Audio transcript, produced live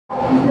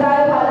y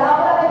trae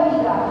palabra de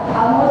vida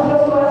a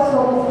nuestros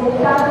corazones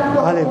que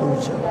tanto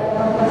Aleluya.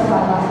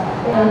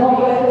 en el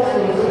nombre de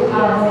Jesús.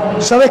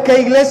 Amén. ¿Sabes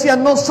qué, iglesia?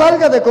 No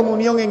salga de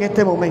comunión en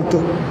este momento.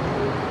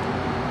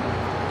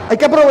 Hay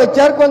que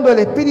aprovechar cuando el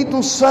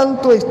Espíritu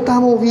Santo está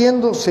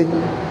moviéndose.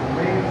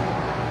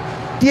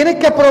 Tienes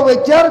que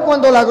aprovechar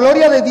cuando la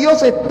gloria de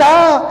Dios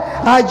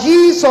está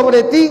allí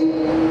sobre ti,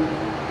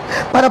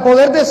 para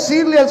poder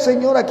decirle al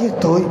Señor: aquí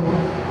estoy.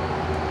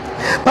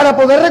 Para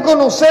poder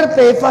reconocer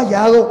que he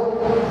fallado,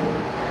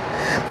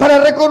 para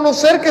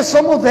reconocer que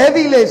somos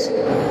débiles,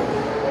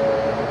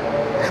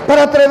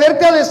 para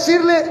atreverte a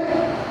decirle: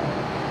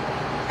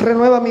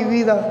 renueva mi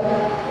vida,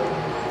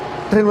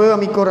 renueva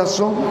mi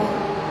corazón.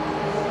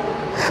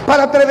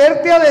 Para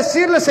atreverte a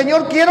decirle: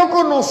 Señor, quiero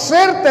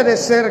conocerte de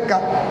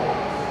cerca.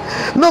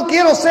 No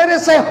quiero ser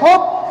ese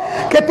Job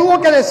que tuvo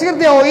que decir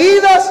de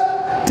oídas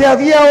te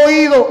había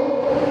oído.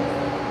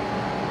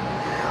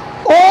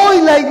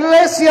 Hoy la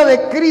iglesia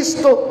de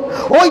Cristo,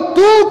 hoy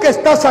tú que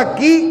estás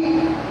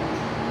aquí,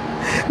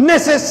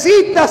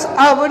 necesitas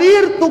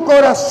abrir tu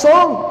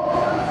corazón.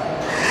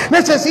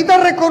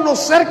 Necesitas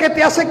reconocer que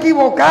te has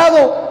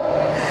equivocado.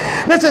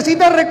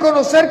 Necesitas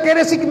reconocer que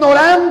eres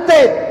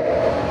ignorante.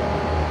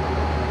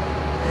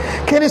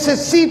 Que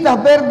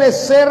necesitas ver de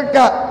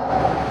cerca.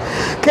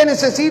 Que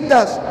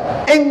necesitas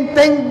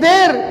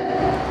entender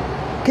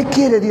qué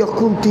quiere Dios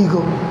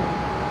contigo.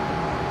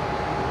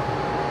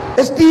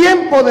 Es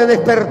tiempo de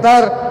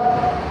despertar.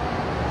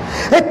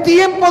 Es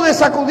tiempo de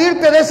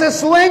sacudirte de ese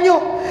sueño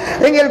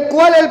en el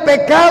cual el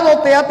pecado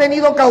te ha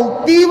tenido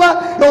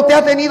cautiva o te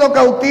ha tenido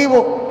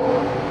cautivo.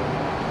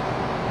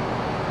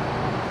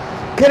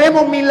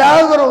 Queremos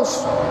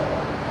milagros.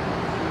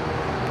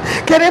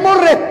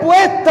 Queremos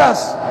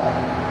respuestas.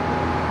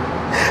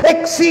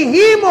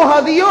 Exigimos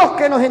a Dios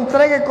que nos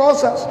entregue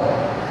cosas,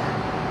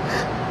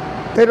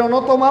 pero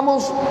no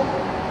tomamos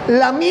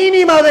la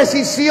mínima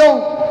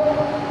decisión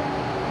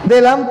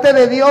delante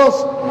de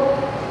Dios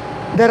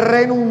de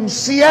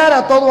renunciar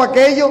a todo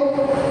aquello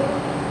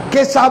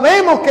que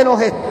sabemos que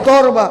nos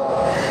estorba,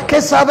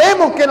 que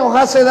sabemos que nos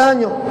hace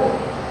daño,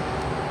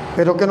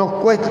 pero que nos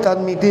cuesta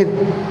admitir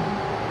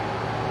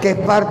que es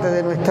parte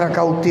de nuestra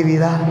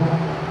cautividad.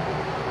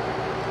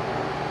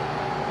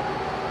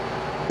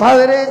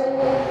 Padre,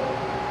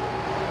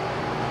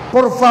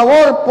 por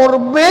favor, por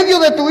medio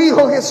de tu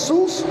Hijo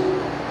Jesús,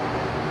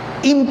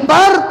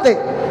 imparte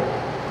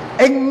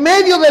en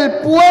medio del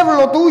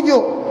pueblo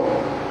tuyo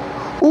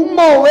un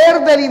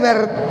mover de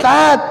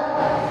libertad.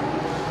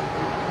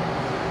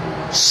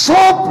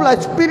 Sopla,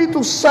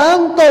 Espíritu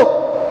Santo,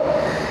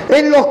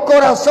 en los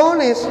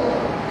corazones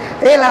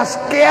el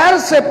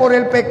asquearse por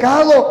el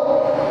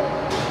pecado.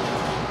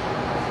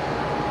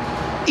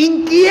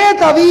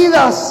 Inquieta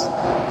vidas,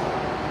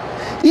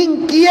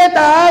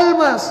 inquieta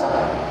almas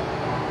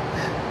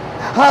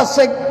a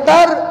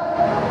aceptar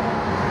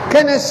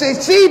que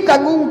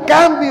necesitan un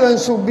cambio en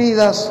sus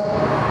vidas,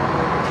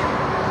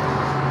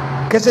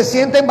 que se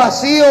sienten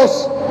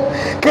vacíos,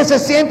 que se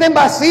sienten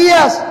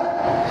vacías,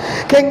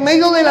 que en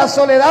medio de la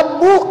soledad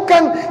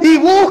buscan y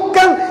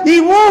buscan y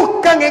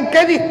buscan en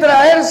qué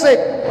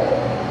distraerse,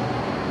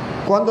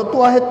 cuando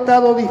tú has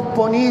estado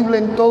disponible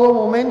en todo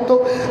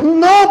momento,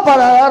 no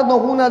para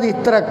darnos una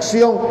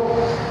distracción,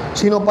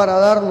 sino para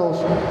darnos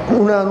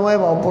una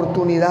nueva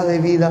oportunidad de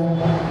vida.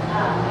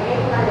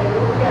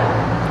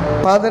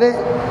 Padre,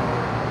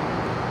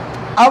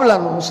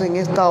 háblanos en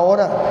esta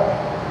hora.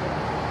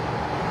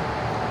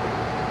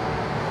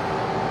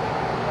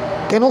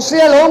 Que no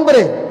sea el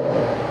hombre,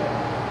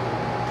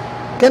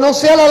 que no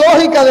sea la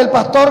lógica del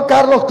pastor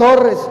Carlos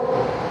Torres,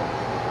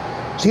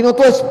 sino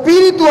tu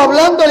Espíritu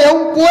hablándole a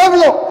un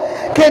pueblo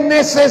que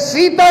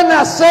necesita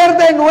nacer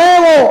de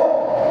nuevo,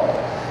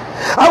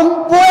 a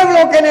un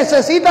pueblo que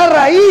necesita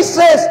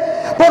raíces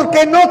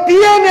porque no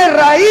tiene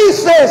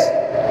raíces,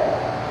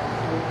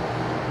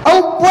 a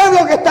un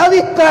pueblo que está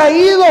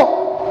distraído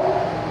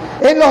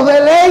en los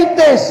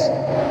deleites,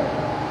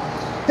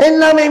 en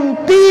la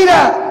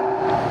mentira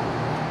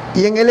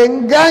y en el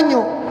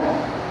engaño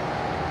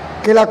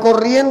que la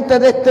corriente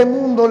de este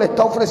mundo le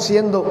está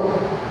ofreciendo.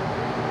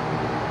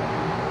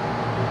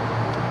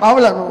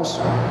 Háblanos,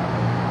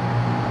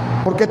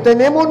 porque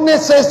tenemos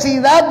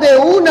necesidad de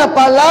una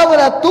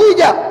palabra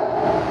tuya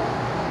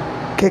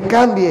que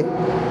cambie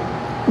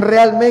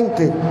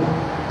realmente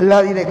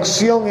la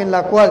dirección en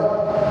la cual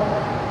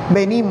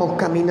venimos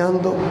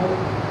caminando.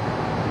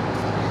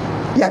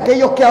 Y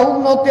aquellos que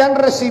aún no te han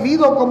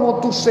recibido como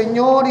tu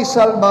Señor y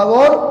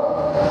Salvador,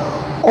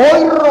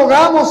 hoy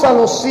rogamos a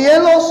los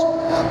cielos,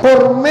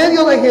 por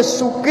medio de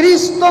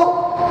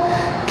Jesucristo,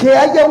 que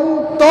haya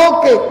un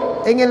toque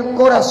en el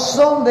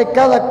corazón de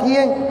cada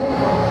quien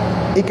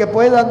y que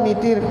pueda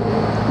admitir: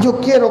 yo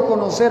quiero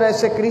conocer a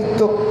ese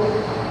Cristo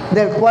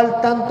del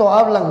cual tanto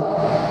hablan,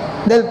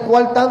 del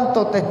cual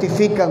tanto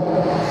testifican.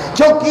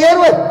 Yo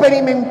quiero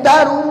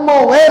experimentar un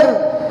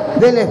mover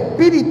del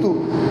Espíritu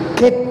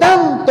que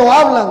tanto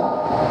hablan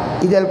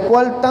y del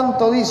cual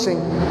tanto dicen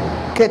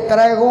que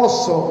trae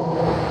gozo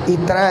y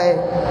trae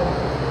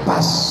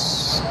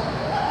paz.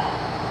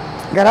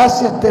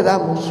 Gracias te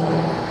damos,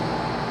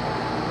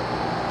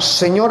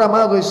 Señor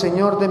amado y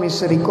Señor de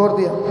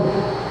misericordia.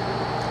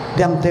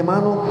 De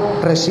antemano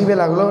recibe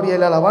la gloria y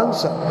la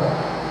alabanza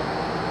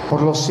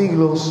por los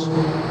siglos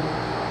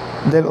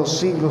de los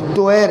siglos.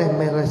 Tú eres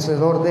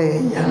merecedor de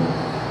ella.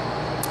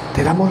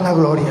 Te damos la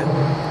gloria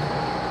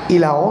y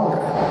la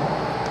honra.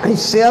 Y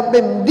seas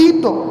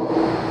bendito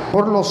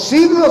por los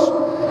siglos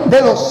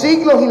de los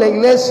siglos. Y la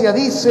iglesia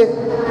dice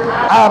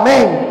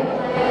amén.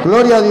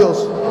 Gloria a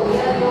Dios.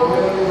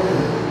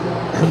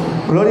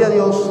 Gloria a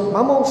Dios.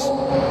 Vamos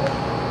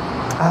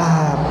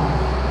a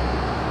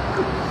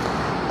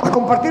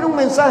compartir un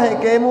mensaje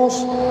que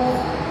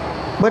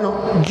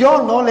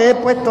yo no le he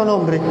puesto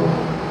nombre.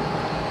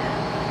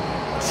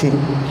 Sí.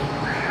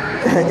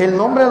 El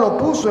nombre lo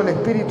puso el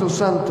Espíritu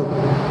Santo.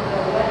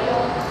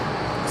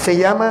 Se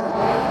llama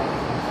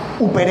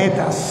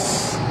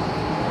Uperetas.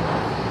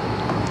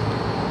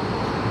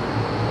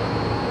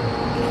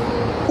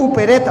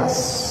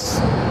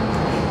 Uperetas.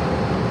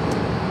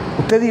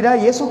 Usted dirá,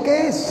 ¿y eso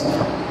qué es?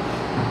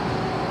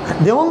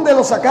 ¿De dónde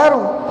lo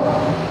sacaron?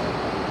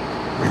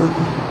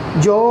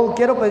 Yo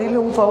quiero pedirle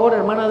un favor,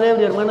 hermana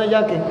Debra y hermana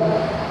Yaque.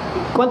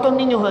 ¿Cuántos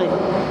niños hay?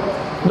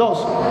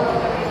 2.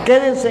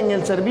 Quédense en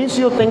el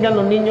servicio, tengan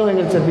los niños en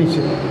el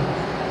servicio.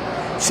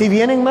 Si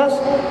vienen más,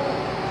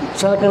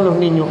 saquen los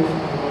niños.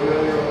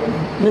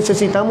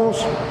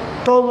 Necesitamos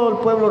todo el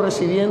pueblo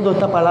recibiendo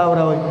esta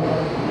palabra hoy.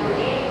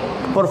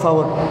 Por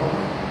favor.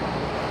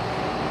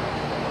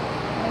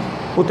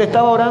 Usted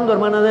estaba orando,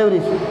 hermana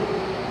Debris,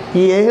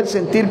 y es el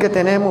sentir que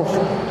tenemos.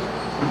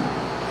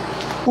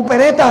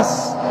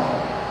 Uperetas.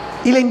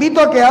 Y le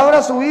invito a que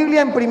abra su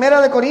Biblia en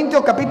Primera de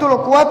Corintios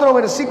capítulo 4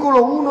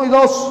 versículos 1 y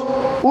 2,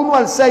 1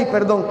 al 6,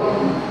 perdón.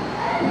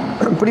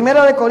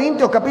 Primera de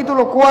Corintios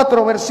capítulo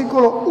 4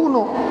 versículos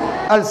 1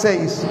 al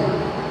 6.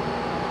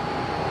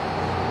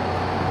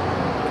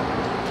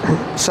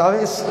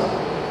 ¿Sabes?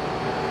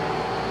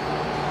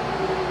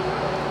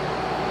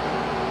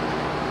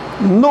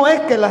 No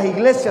es que las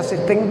iglesias se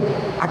estén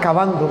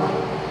acabando.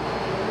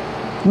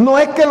 No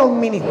es que los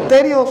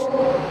ministerios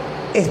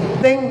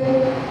estén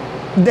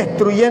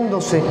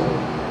destruyéndose.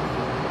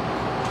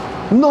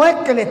 No es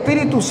que el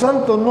Espíritu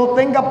Santo no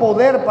tenga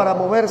poder para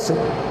moverse.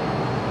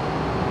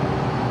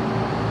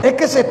 Es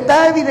que se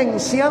está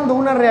evidenciando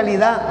una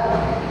realidad.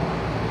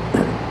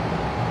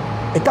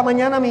 Esta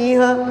mañana mi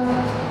hija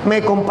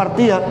me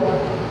compartía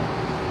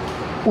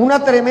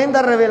una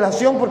tremenda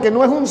revelación, porque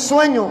no es un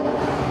sueño,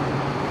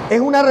 es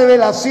una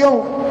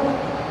revelación.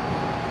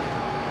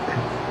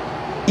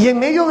 Y en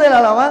medio de la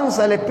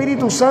alabanza el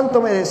Espíritu Santo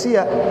me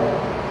decía,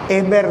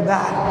 es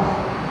verdad,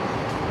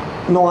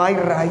 no hay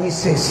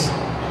raíces.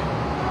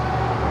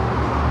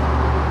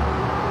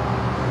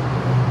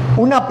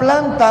 ¿Una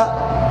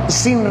planta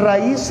sin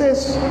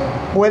raíces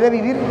puede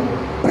vivir?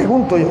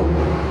 Pregunto yo.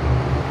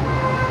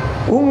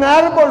 ¿Un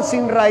árbol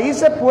sin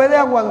raíces puede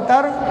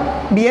aguantar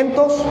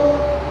vientos?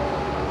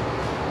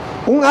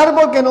 ¿Un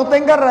árbol que no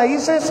tenga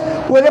raíces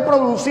puede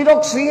producir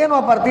oxígeno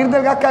a partir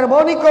del gas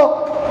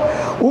carbónico?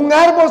 ¿Un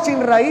árbol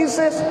sin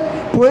raíces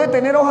puede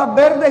tener hojas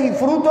verdes y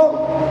frutos?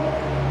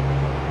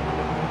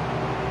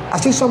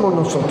 Así somos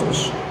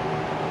nosotros.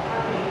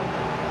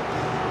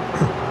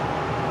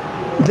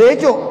 De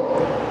hecho,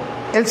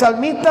 el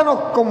salmista nos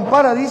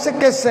compara, dice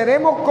que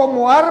seremos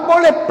como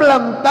árboles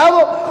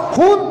plantados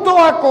junto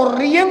a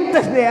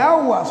corrientes de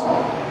aguas,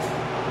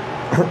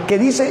 que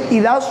dice, y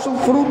da su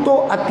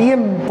fruto a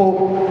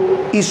tiempo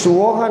y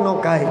su hoja no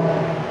cae.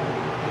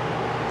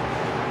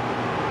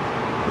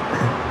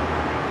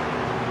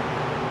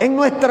 En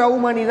nuestra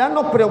humanidad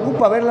nos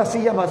preocupa ver las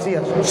sillas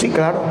vacías. Sí,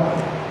 claro.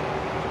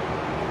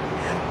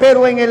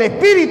 Pero en el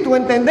Espíritu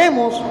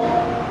entendemos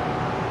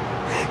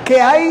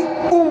que hay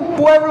un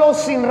pueblo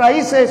sin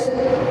raíces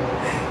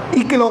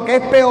y que lo que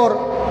es peor,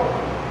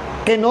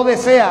 que no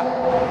desea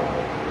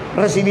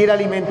recibir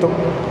alimento.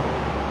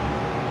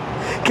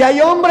 Que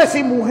hay hombres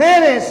y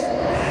mujeres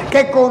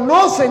que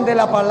conocen de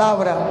la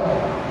palabra,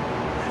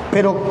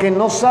 pero que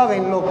no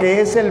saben lo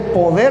que es el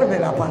poder de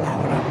la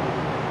palabra.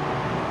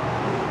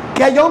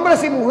 Que hay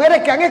hombres y mujeres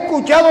que han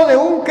escuchado de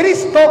un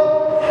Cristo,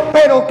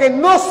 pero que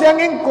no se han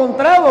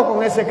encontrado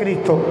con ese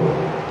Cristo.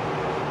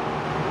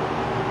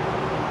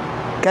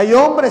 Que hay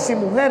hombres y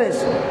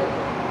mujeres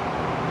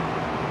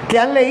que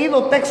han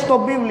leído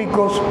textos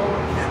bíblicos,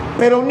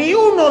 pero ni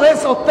uno de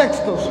esos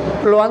textos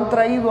lo han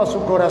traído a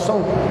su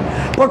corazón.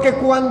 Porque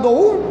cuando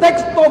un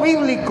texto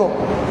bíblico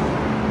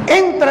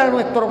entra a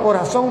nuestro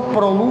corazón,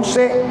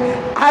 produce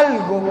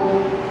algo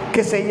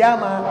que se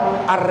llama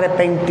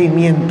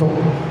arrepentimiento.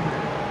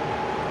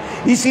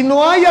 Y si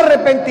no hay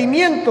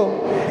arrepentimiento,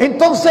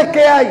 entonces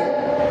 ¿qué hay?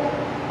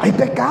 Hay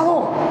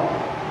pecado.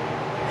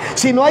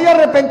 Si no hay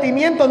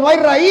arrepentimiento, no hay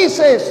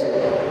raíces.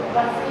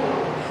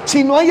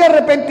 Si no hay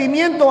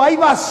arrepentimiento, hay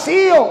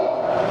vacío.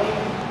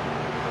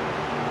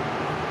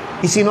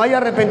 Y si no hay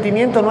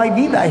arrepentimiento, no hay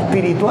vida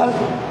espiritual.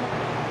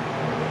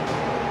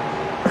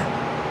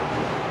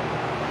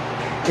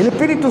 El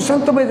Espíritu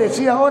Santo me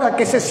decía ahora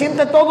que se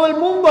siente todo el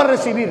mundo a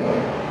recibir.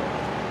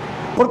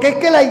 Porque es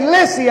que la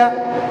iglesia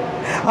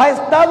ha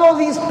estado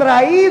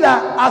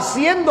distraída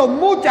haciendo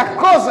muchas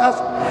cosas,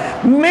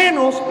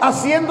 menos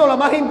haciendo la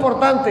más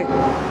importante,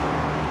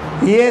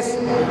 y es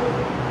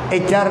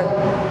echar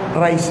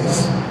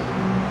raíces.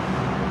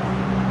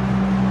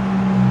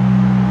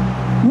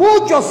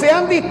 Muchos se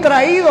han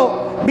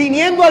distraído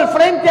viniendo al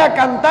frente a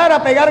cantar,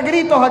 a pegar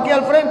gritos aquí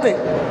al frente,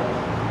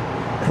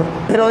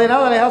 pero de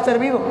nada les ha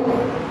servido,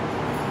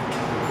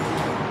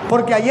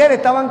 porque ayer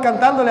estaban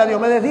cantándole a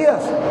Diomedes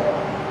Díaz,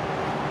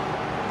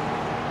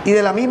 y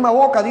de la misma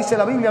boca, dice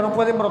la Biblia, no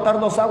pueden brotar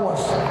dos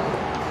aguas.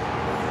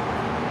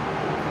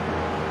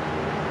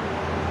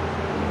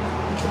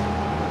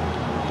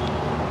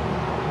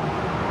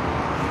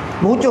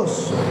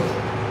 Muchos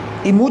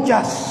y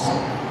muchas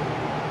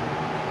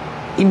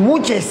y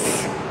muchos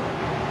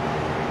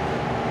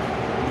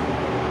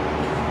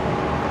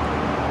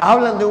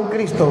hablan de un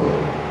Cristo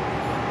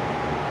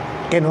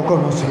que no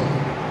conocen.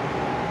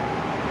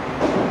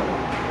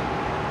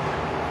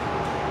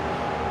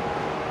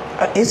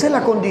 Esa es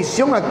la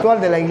condición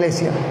actual de la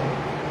iglesia.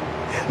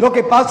 Lo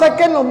que pasa es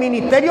que en los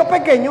ministerios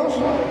pequeños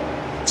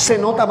se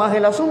nota más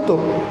el asunto.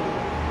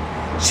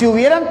 Si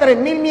hubieran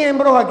 3.000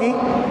 miembros aquí,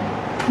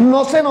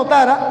 no se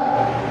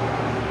notara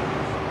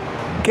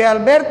que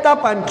Alberta,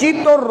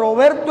 Panchito,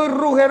 Roberto y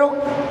Rugero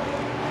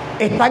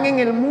están en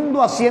el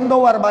mundo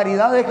haciendo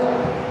barbaridades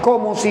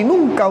como si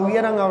nunca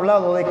hubieran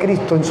hablado de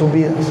Cristo en sus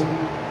vidas.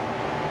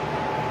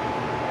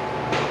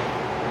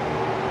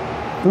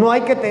 No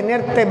hay que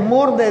tener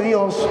temor de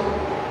Dios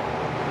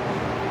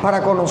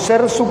para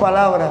conocer su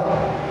palabra,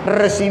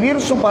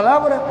 recibir su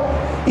palabra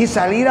y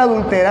salir a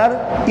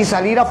adulterar, y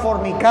salir a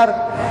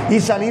fornicar, y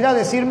salir a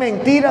decir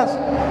mentiras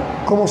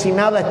como si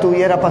nada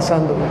estuviera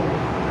pasando.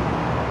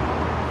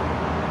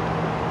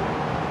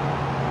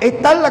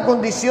 Esta es la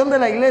condición de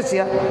la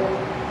iglesia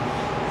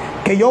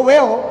que yo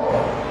veo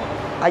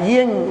allí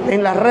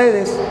en las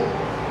redes.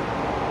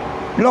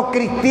 Los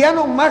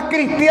cristianos más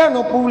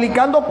cristianos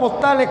publicando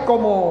postales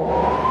como: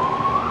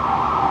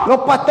 los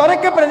pastores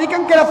que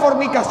predican que la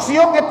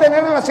fornicación es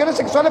tener relaciones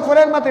sexuales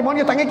fuera del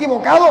matrimonio están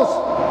equivocados,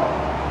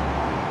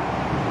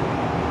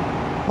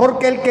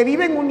 porque el que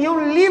vive en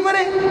unión libre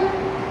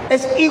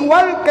es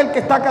igual que el que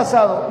está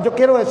casado. Yo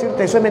quiero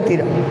decirte, eso es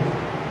mentira,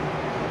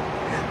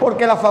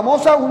 porque la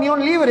famosa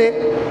unión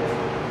libre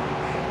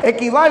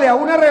equivale a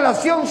una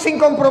relación sin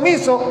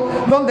compromiso,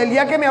 donde el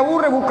día que me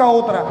aburre busca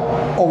otra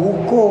o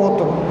busco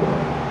otro.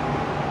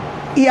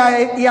 Y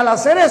al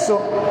hacer eso,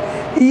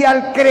 y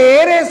al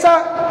creer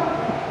esa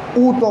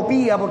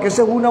utopía, porque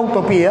eso es una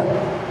utopía,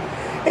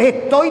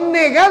 estoy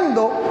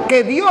negando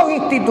que Dios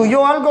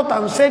instituyó algo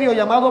tan serio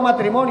llamado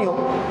matrimonio,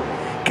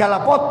 que a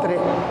la postre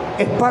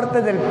es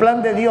parte del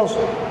plan de Dios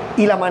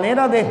y la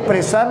manera de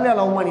expresarle a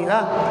la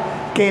humanidad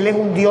que Él es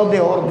un Dios de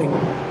orden.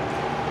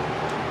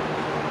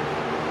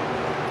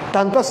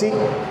 Tanto así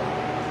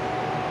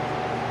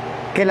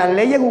que las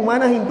leyes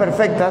humanas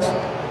imperfectas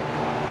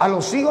a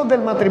los hijos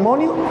del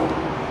matrimonio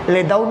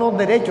les da unos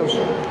derechos,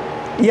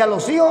 y a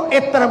los hijos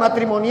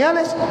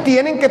extramatrimoniales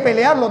tienen que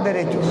pelear los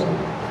derechos.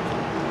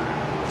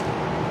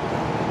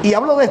 Y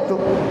hablo de esto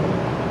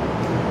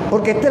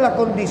porque esta es la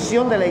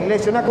condición de la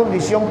iglesia, una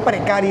condición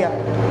precaria.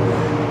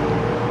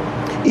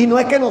 Y no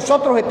es que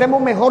nosotros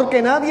estemos mejor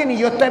que nadie, ni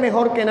yo esté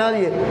mejor que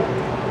nadie,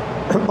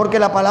 porque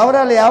la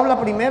palabra le habla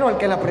primero al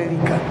que la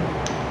predica.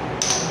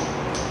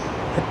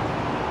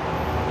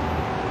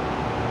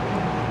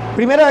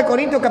 Primera de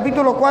Corintios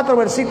capítulo 4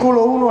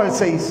 versículo 1 al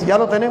 6, ya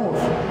lo tenemos.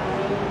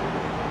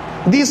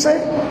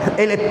 Dice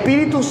el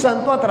Espíritu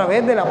Santo a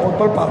través del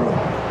apóstol Pablo.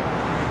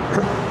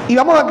 Y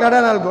vamos a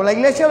aclarar algo. La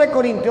iglesia de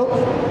Corintios,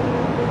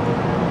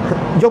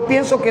 yo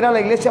pienso que era la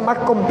iglesia más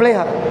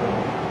compleja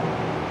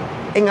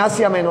en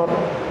Asia Menor.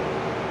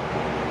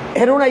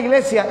 Era una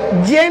iglesia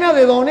llena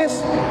de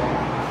dones,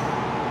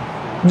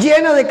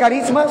 llena de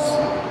carismas,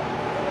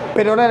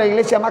 pero era la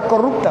iglesia más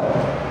corrupta.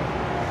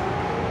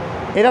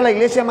 Era la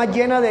iglesia más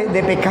llena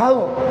de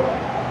pecado.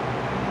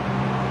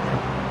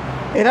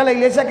 Era la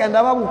iglesia que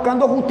andaba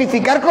buscando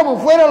justificar como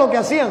fuera lo que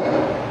hacían,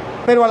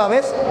 pero a la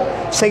vez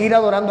seguir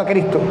adorando a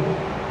Cristo.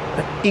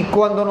 Y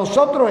cuando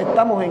nosotros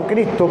estamos en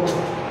Cristo,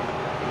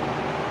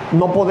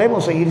 no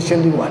podemos seguir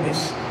siendo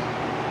iguales.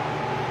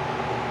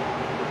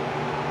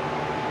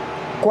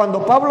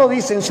 Cuando Pablo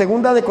dice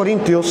en 2 de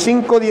Corintios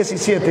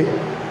 5:17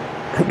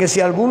 que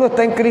si alguno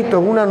está en Cristo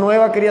es una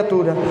nueva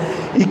criatura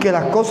y que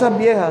las cosas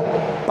viejas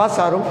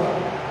pasaron,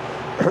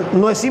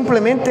 no es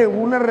simplemente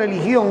una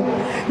religión,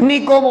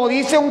 ni como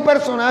dice un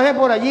personaje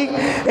por allí.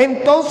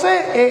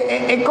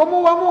 Entonces,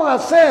 ¿cómo vamos a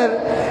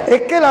hacer?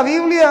 Es que la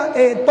Biblia,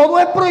 todo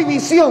es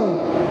prohibición.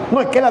 No,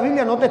 es que la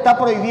Biblia no te está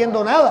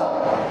prohibiendo nada.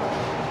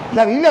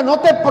 La Biblia no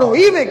te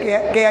prohíbe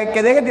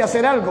que dejes de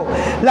hacer algo.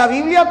 La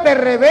Biblia te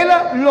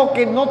revela lo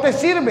que no te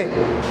sirve.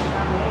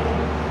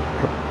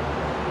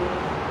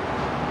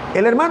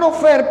 El hermano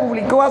Fer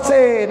publicó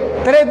hace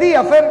 3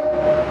 días,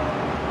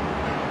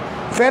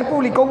 Fer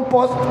publicó un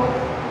post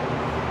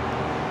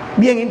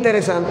bien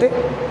interesante,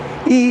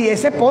 y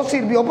ese post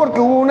sirvió porque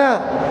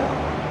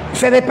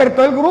se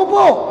despertó el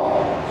grupo,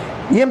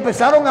 Y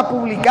empezaron a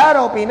publicar,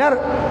 a opinar,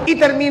 y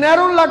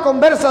terminaron la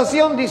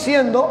conversación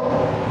diciendo: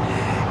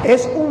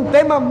 es un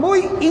tema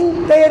muy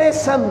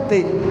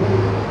interesante.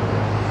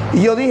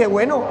 Y yo dije: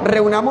 bueno,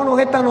 reunámonos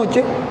esta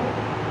noche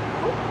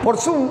por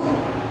Zoom,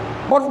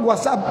 por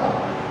WhatsApp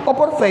o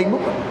por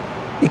Facebook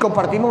y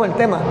compartimos el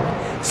tema.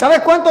 ¿Sabes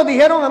cuántos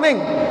dijeron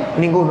amén?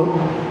 Ninguno.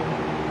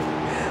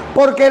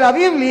 Porque la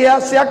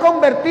Biblia se ha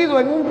convertido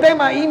en un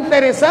tema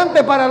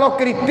interesante para los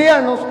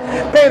cristianos,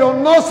 pero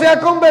no se ha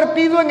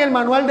convertido en el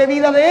manual de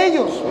vida de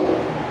ellos.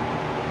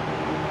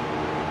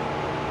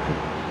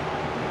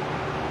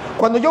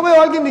 Cuando yo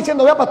veo a alguien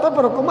diciendo: vea, pastor,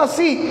 pero ¿cómo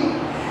así?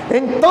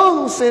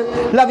 Entonces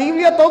la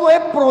Biblia todo es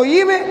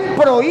prohíbe,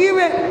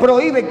 prohíbe,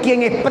 prohíbe.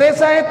 Quien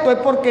expresa esto es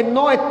porque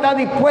no está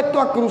dispuesto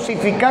a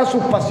crucificar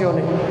sus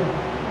pasiones.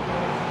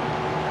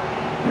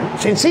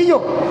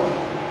 Sencillo.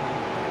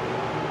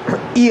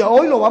 Y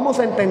hoy lo vamos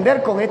a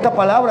entender con esta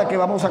palabra que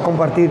vamos a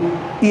compartir.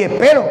 Y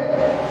espero,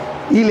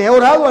 y le he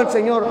orado al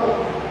Señor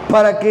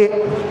para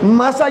que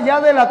más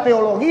allá de la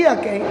teología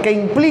que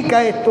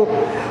implica esto,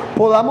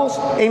 podamos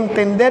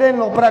entender en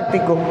lo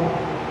práctico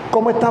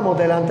cómo estamos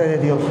delante de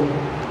Dios.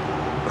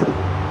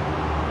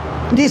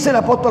 Dice el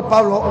apóstol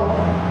Pablo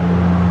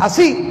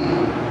así: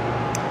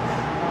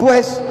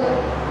 pues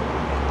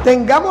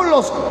tengamos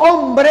los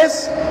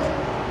hombres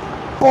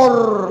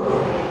por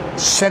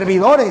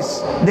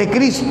servidores de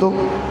Cristo.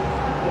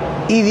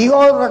 Y digo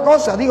otra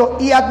cosa, digo,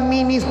 y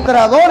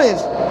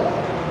administradores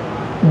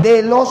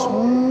de los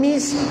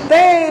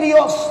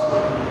misterios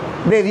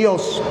de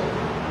Dios.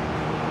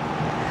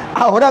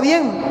 Ahora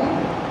bien,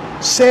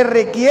 se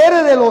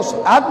requiere de los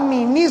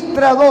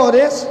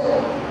administradores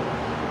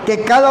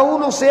que cada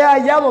uno sea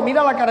hallado.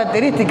 Mira la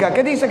característica,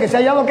 ¿qué dice? Que sea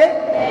hallado ¿qué?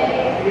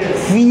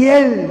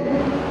 Fiel.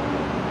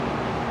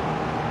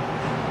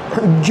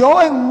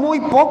 Yo en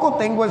muy poco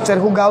tengo el ser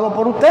juzgado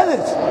por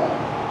ustedes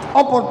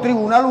o por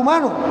tribunal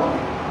humano,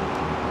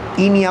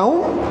 y ni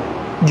aún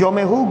yo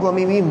me juzgo a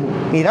mí mismo.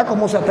 Mira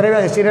cómo se atreve a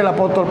decir el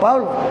apóstol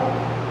Pablo: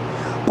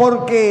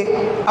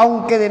 porque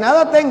aunque de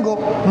nada tengo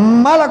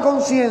mala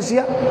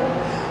conciencia,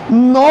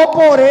 no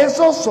por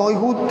eso soy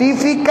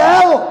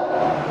justificado,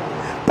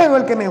 pero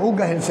el que me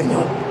juzga es el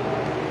Señor.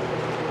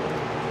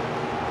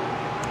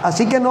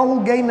 Así que no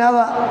juzguéis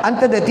nada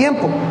antes de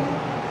tiempo,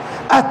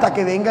 hasta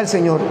que venga el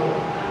Señor,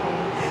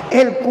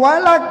 el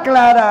cual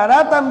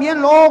aclarará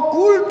también lo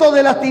oculto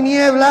de las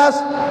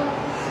tinieblas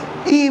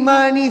y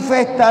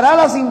manifestará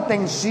las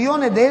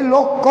intenciones de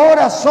los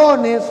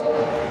corazones.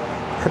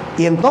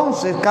 Y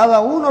entonces cada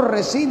uno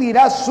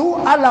recibirá su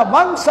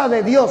alabanza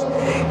de Dios.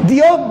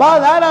 Dios va a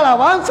dar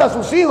alabanza a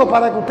sus hijos,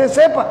 para que usted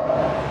sepa.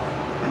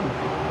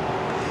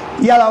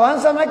 Y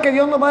alabanza no es que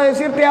Dios nos va a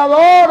decir: te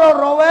adoro,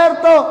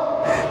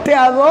 Roberto, te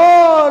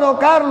adoro,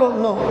 Carlos.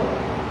 No.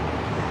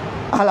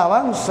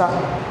 Alabanza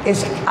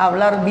es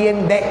hablar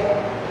bien de,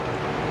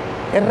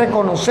 es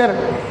reconocer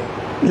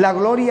la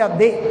gloria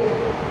de.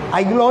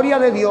 Hay gloria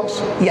de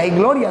Dios y hay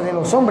gloria de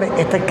los hombres,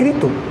 está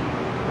escrito.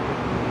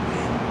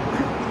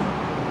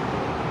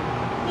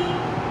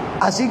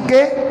 Así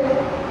que,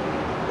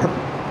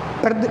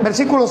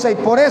 versículo 6,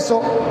 por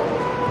eso,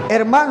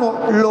 hermano,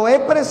 lo he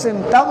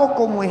presentado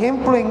como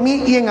ejemplo en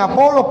mí y en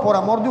Apolos por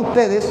amor de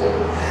ustedes,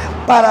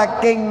 para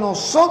que en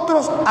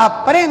nosotros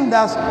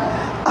aprendas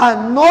a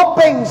no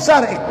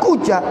pensar,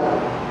 escucha,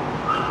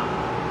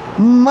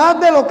 más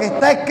de lo que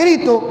está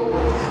escrito,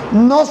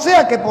 no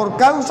sea que por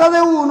causa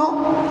de uno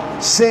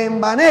se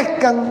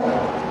envanezcan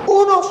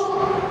unos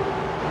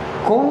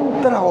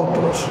contra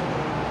otros.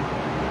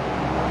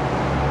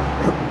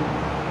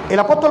 El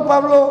apóstol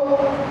Pablo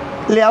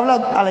le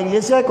habla a la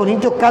iglesia de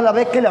Corintios. Cada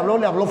vez que le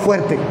habló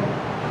fuerte.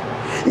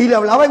 Y le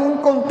hablaba en un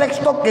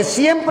contexto que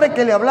siempre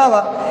que le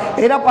hablaba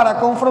era para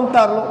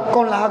confrontarlo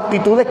con las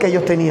actitudes que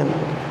ellos tenían.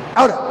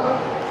 Ahora,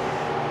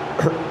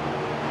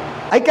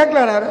 hay que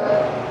aclarar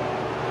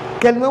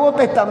que el Nuevo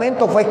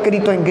Testamento fue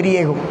escrito en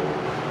griego.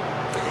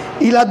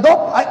 Y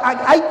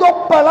hay dos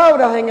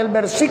palabras en el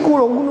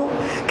versículo 1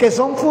 que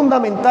son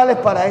fundamentales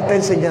para esta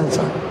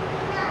enseñanza.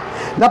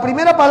 La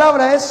primera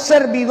palabra es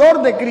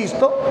servidor de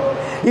Cristo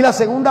y la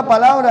segunda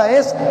palabra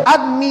es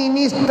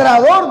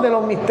administrador de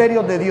los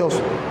misterios de Dios.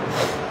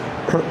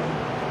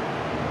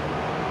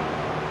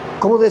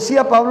 Como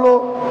decía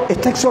Pablo,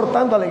 está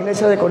exhortando a la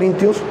iglesia de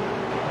Corintios,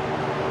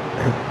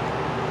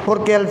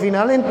 porque al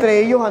final entre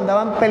ellos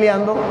andaban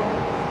peleando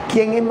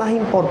quién es más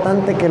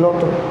importante que el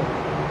otro,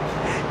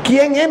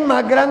 quién es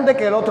más grande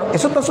que el otro.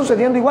 Eso está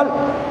sucediendo igual.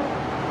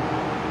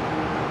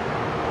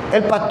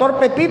 El pastor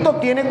Pepito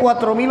tiene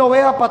 4,000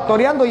 ovejas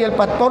pastoreando y el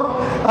pastor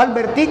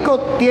Albertico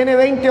tiene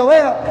 20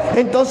 ovejas.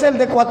 Entonces el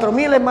de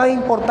 4,000 es más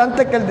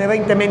importante que el de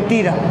 20.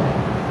 Mentira.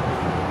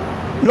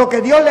 Lo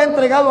que Dios le ha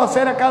entregado a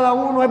hacer a cada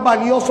uno es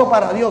valioso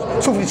para Dios,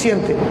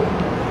 suficiente.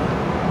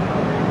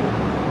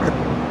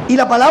 Y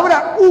la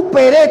palabra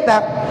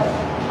upereta,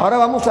 ahora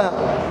vamos a,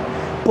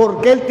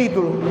 ¿por qué el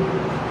título?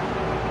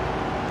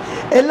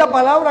 Es la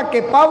palabra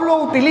que Pablo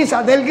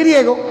utiliza del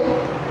griego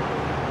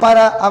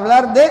para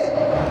hablar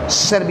de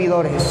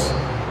servidores.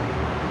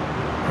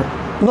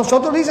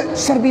 Nosotros dice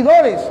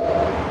servidores.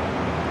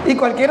 Y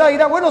cualquiera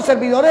dirá, bueno,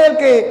 servidor es el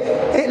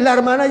que, la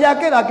hermana ya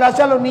que da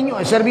clase a los niños,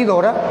 es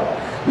servidora.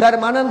 La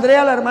hermana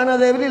Andrea, la hermana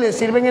Debri le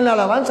sirven en la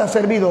alabanza,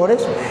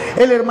 servidores.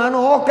 El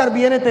hermano Oscar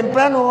viene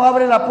temprano,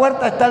 abre la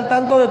puerta, está al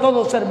tanto de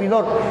todo,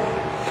 servidor.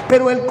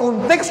 Pero el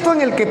contexto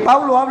en el que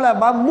Pablo habla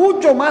va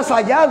mucho más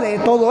allá de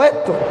todo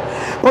esto.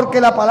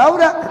 Porque la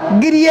palabra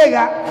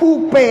griega,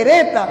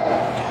 upereta,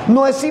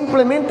 no es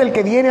simplemente el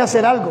que viene a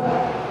hacer algo.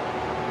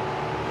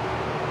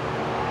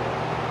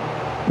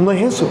 No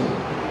es eso.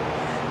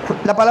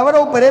 La palabra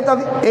upereta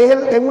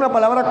es una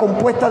palabra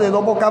compuesta de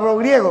dos vocablos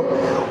griegos.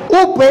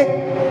 Upe,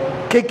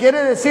 que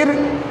quiere decir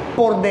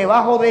por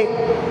debajo de,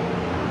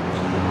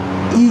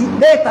 y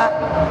beta,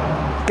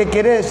 que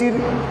quiere decir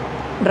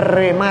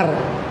remar.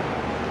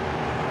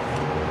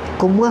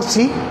 ¿Cómo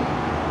así?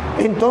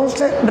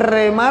 Entonces,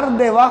 remar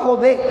debajo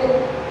de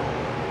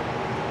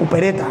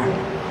upereta.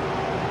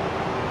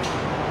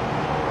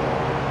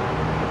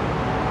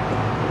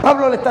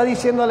 Pablo le está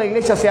diciendo a la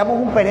iglesia,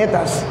 seamos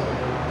uperetas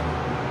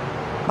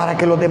para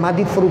que los demás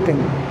disfruten.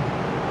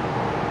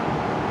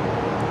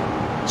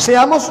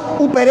 Seamos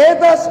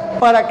uperetas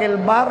para que el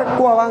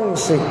barco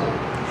avance.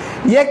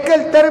 Y es que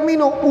el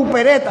término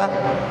upereta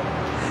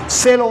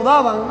se lo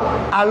daban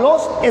a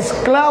los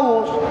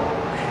esclavos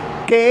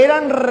que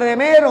eran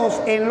remeros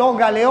en los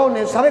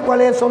galeones. ¿Sabe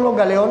cuáles son los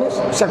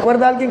galeones? ¿Se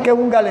acuerda alguien que es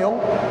un galeón?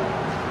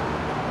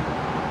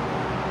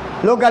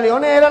 Los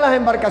galeones eran las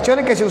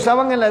embarcaciones que se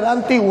usaban en la edad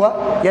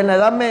antigua y en la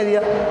edad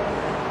media,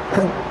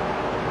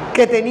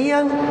 que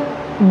tenían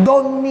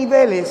dos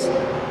niveles.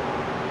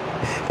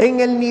 En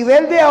el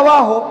nivel de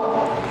abajo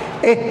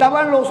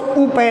estaban los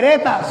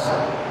uperetas,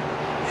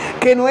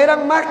 que no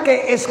eran más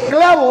que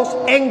esclavos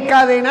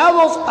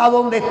encadenados a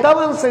donde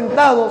estaban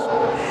sentados,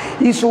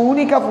 y su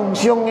única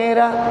función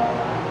era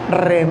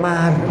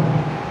remar.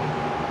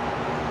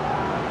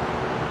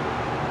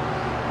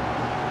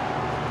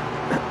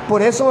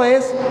 Por eso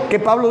es que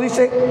Pablo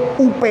dice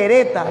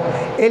upereta,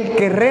 el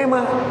que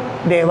rema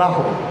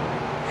debajo.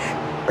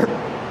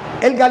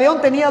 El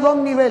galeón tenía dos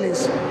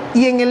niveles,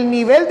 y en el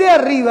nivel de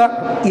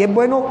arriba, y es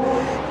bueno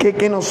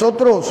que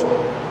nosotros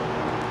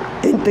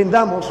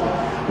entendamos,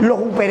 los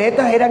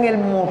uperetas eran el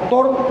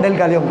motor del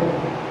galeón.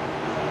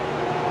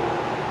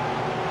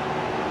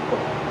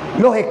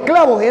 Los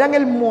esclavos eran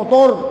el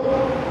motor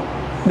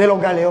de los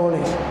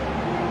galeones.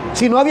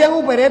 Si no habían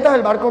uperetas,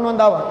 el barco no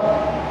andaba.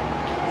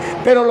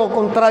 Pero lo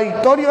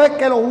contradictorio es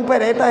que los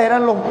uperetas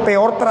eran los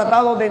peor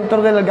tratados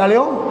dentro del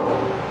galeón,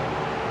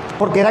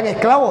 porque eran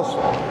esclavos.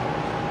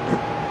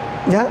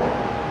 ¿Ya?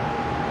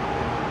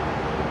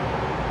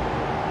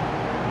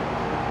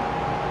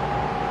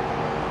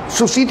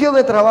 Su sitio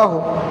de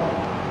trabajo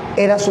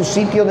era su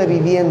sitio de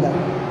vivienda.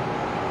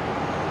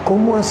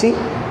 ¿Cómo así?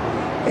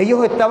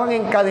 Ellos estaban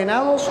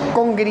encadenados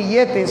con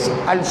grilletes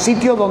al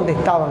sitio donde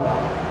estaban.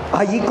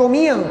 Allí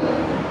comían,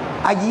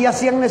 allí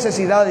hacían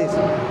necesidades.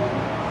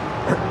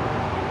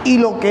 Y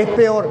lo que es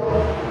peor,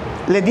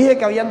 les dije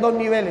que habían dos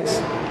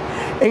niveles.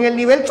 En el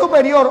nivel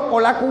superior, o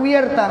la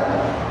cubierta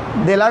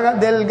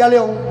del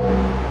galeón,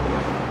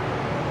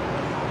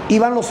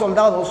 iban los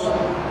soldados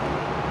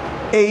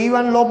e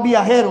iban los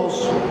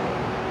viajeros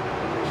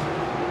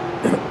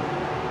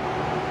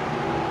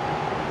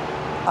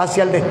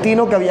hacia el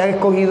destino que había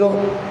escogido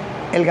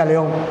el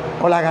galeón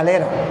o la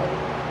galera.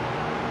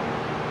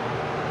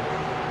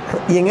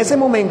 Y en ese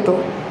momento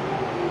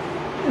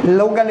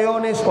los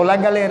galeones o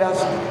las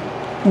galeras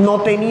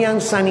no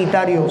tenían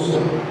sanitarios,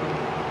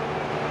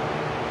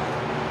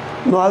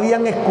 no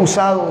habían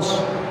excusados,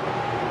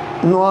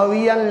 no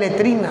habían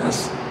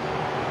letrinas.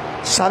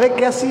 ¿Sabe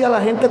qué hacía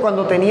la gente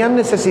cuando tenían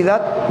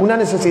necesidad, una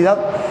necesidad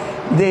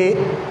de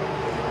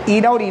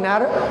ir a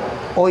orinar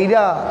o ir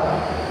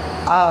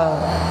a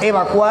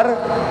evacuar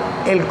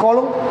el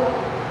colon?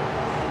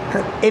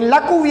 En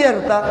la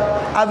cubierta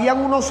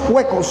habían unos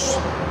huecos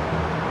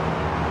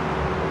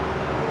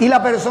y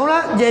la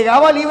persona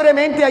llegaba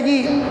libremente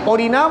allí,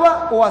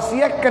 orinaba o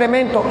hacía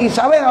excremento. ¿Y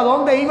sabes a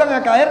dónde iban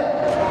a caer?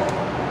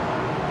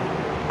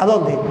 ¿A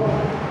dónde?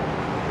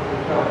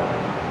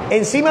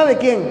 ¿Encima de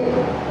quién?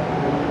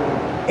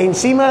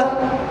 Encima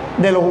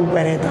de los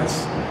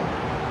uperetas.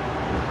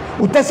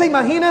 Usted se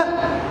imagina,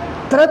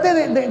 trate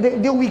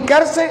de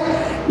ubicarse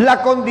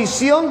la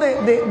condición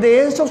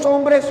de esos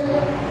hombres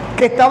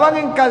que estaban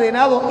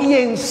encadenados, y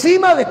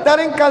encima de estar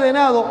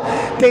encadenados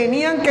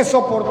tenían que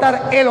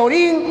soportar el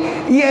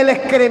orín y el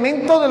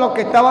excremento de los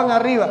que estaban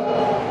arriba,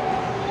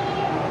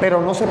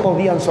 pero no se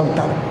podían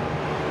soltar.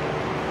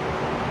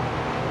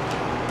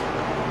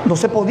 No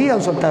se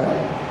podían soltar.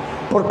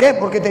 ¿Por qué?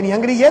 Porque tenían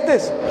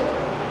grilletes.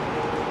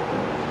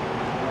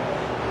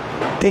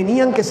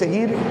 Tenían que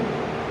seguir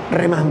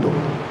remando.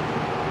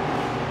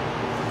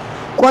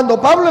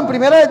 Cuando Pablo en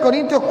 1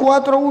 Corintios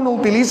 4:1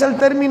 utiliza el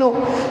término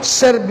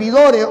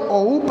servidores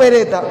o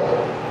upereta,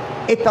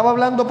 estaba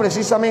hablando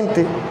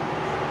precisamente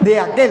de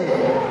aquel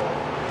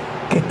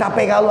que está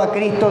pegado a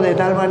Cristo de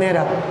tal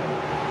manera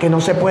que no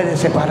se puede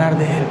separar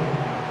de Él.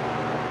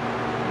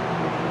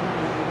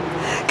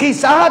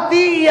 Quizás a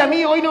ti y a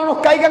mí hoy no nos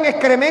caigan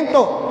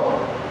excrementos,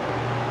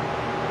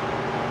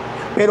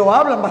 pero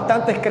hablan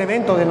bastante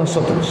excremento de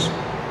nosotros.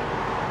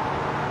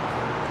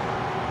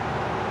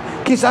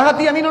 Quizás a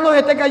ti y a mí no nos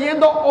esté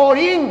cayendo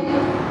orín,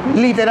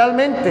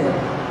 literalmente,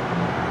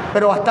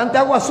 pero bastante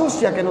agua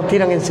sucia que nos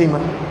tiran encima.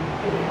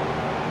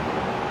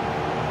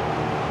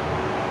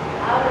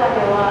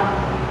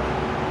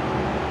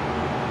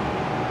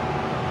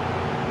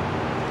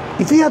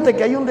 Y fíjate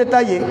que hay un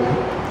detalle,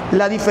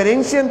 la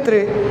diferencia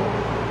entre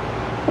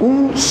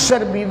un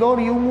servidor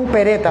y un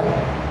upereta.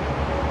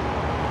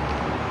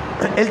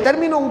 El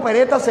término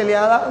upereta se le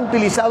ha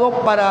utilizado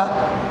para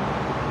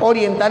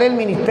orientar el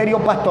ministerio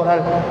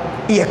pastoral,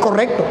 y es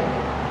correcto,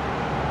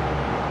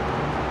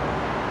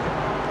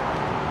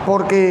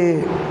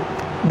 porque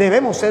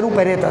debemos ser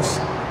uperetas.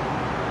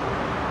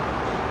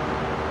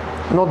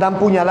 Nos dan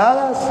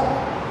puñaladas,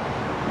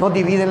 nos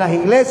dividen las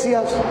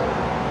iglesias,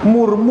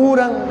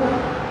 murmuran,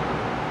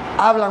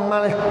 hablan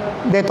mal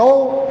de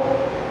todo,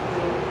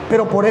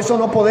 pero por eso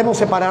no podemos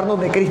separarnos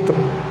de Cristo,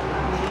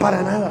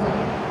 para nada.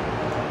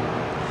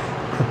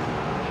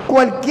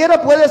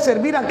 Cualquiera puede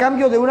servir a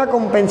cambio de una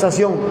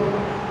compensación.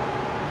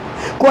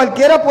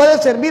 Cualquiera puede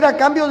servir a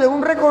cambio de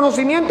un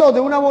reconocimiento o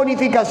de una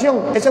bonificación.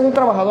 Ese es un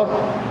trabajador.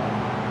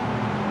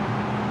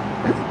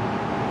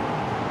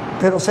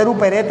 Pero ser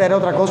upereta era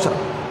otra cosa.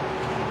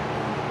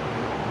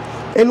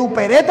 El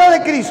upereta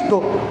de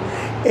Cristo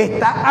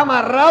está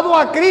amarrado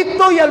a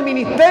Cristo y al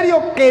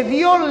ministerio que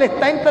Dios le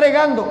está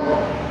entregando.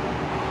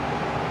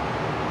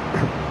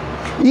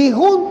 Y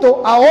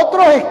junto a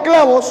otros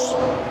esclavos,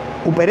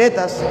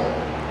 uperetas,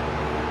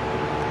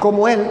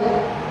 como él,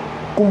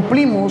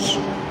 cumplimos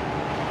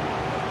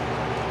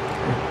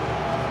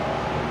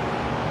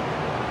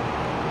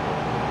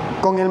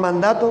con el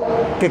mandato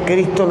que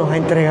Cristo nos ha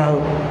entregado.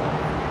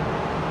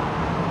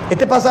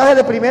 Este pasaje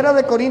de 1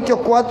 de Corintios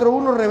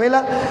 4:1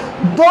 revela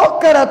dos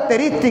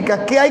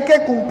características que hay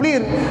que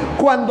cumplir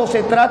cuando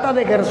se trata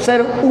de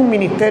ejercer un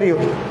ministerio.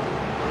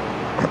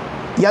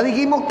 Ya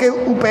dijimos que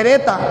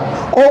upereta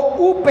o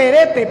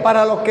uperete,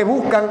 para los que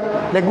buscan,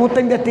 les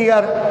gusta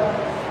investigar,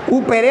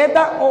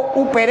 upereta o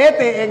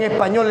uperete en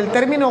español. El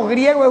término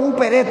griego es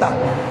upereta,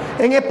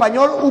 en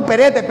español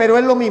uperete, pero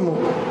es lo mismo.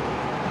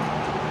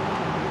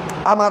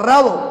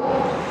 Amarrado,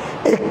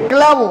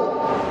 esclavo,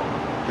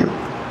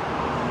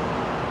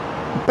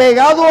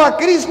 pegado a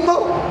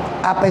Cristo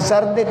a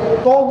pesar de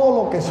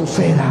todo lo que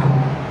suceda.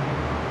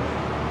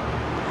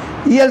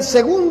 Y la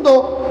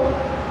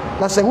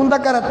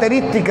segunda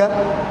característica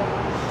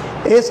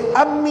es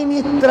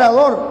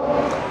administrador.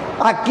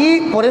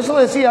 Aquí, por eso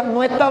decía,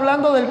 no está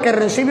hablando del que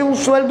recibe un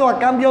sueldo a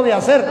cambio de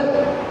hacer.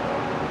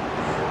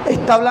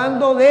 Está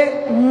hablando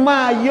de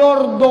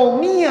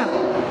mayordomía.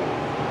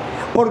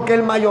 Porque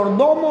el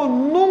mayordomo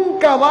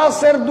nunca va a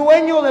ser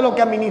dueño de lo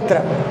que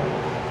administra.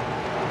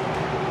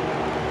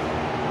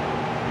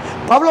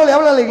 Pablo le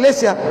habla a la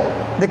iglesia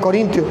de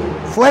Corintios,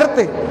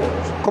 fuerte,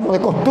 como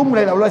de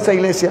costumbre le habló a esa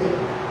iglesia.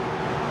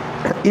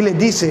 Y les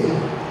dice,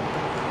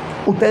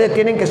 ustedes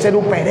tienen que ser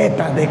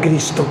uperetas de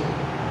Cristo.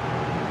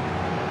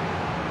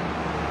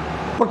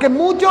 Porque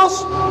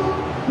muchos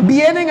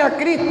vienen a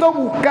Cristo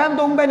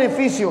buscando un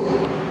beneficio,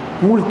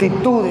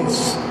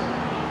 multitudes.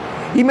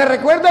 Y me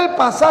recuerda el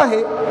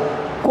pasaje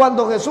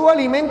cuando Jesús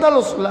alimenta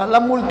a la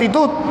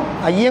multitud,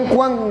 allí en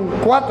Juan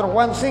 4,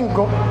 Juan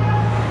 5,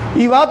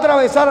 y va a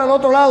atravesar al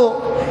otro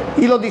lado,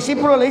 y los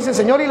discípulos le dicen,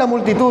 Señor, y la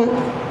multitud,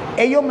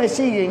 ellos me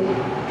siguen,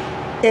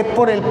 es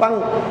por el pan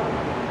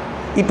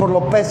y por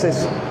los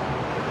peces,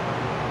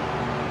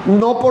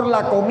 no por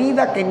la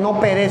comida que no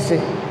perece.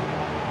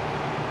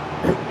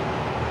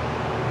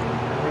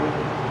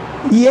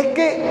 Y es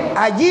que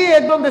allí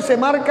es donde se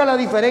marca la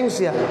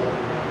diferencia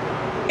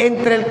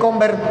entre el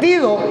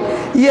convertido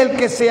y el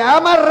que se ha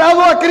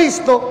amarrado a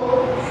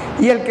Cristo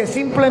y el que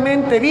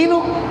simplemente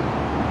vino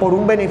por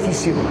un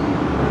beneficio.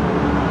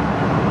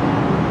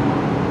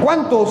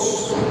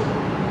 ¿Cuántos?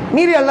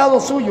 Mire al lado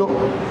suyo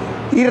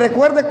y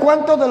recuerde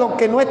cuántos de los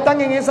que no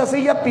están en esa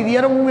silla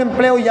pidieron un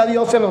empleo y ya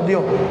Dios se los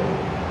dio.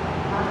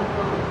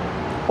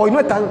 Hoy no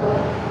están,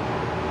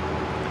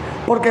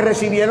 porque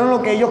recibieron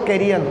lo que ellos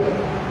querían.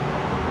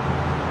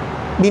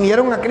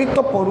 Vinieron a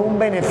Cristo por un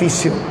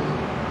beneficio.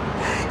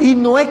 Y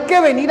no es que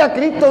venir a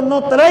Cristo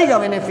no traiga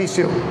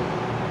beneficio,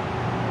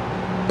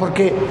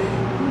 porque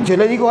yo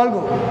le digo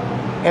algo,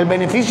 el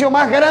beneficio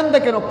más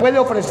grande que nos puede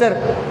ofrecer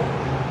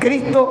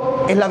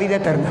Cristo es la vida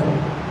eterna.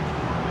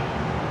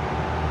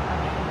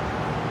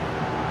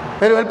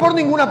 Pero Él por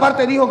ninguna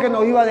parte dijo que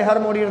nos iba a dejar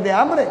morir de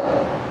hambre.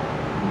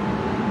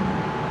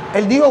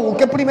 Él dijo,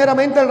 busque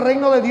primeramente el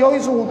reino de Dios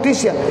y su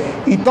justicia,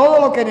 y todo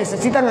lo que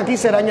necesitan aquí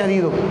será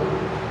añadido.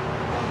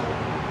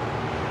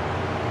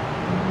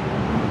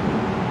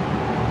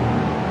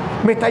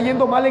 Me está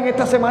yendo mal en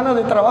esta semana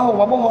de trabajo,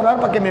 vamos a orar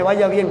para que me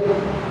vaya bien.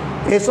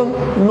 Eso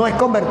no es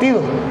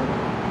convertido,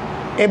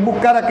 es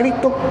buscar a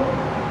Cristo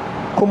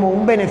como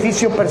un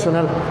beneficio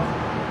personal.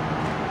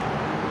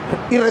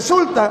 Y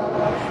resulta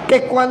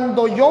que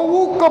cuando yo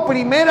busco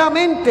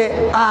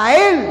primeramente a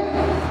Él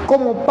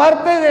como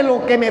parte de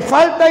lo que me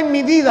falta en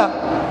mi vida,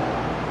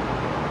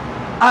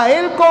 a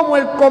Él como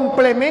el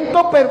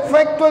complemento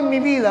perfecto en mi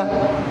vida,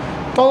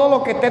 todo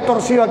lo que esté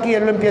torcido aquí,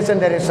 Él lo empieza a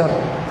enderezar.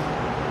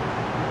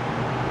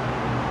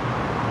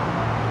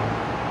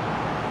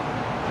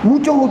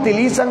 Muchos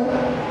utilizan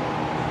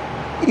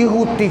y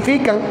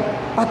justifican,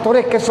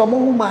 pastores, que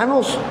somos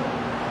humanos,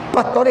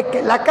 pastores,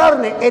 que la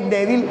carne es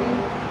débil.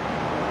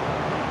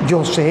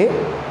 Yo sé,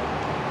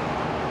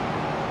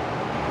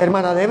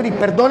 hermana Debri,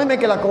 perdóneme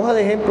que la coja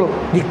de ejemplo,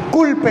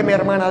 discúlpeme,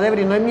 hermana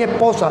Debri, no es mi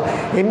esposa,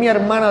 es mi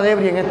hermana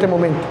Debri en este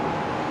momento.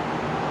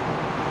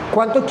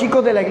 ¿Cuántos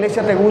chicos de la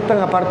iglesia te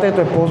gustan aparte de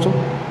tu esposo?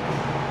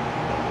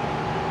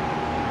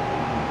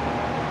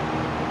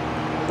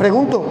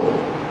 Pregunto,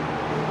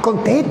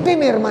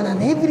 contésteme, hermana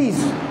Debris.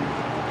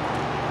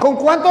 ¿Con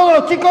cuántos de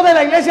los chicos de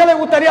la iglesia le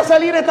gustaría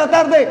salir esta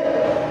tarde?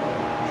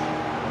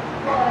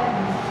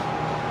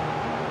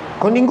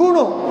 Con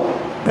ninguno,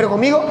 pero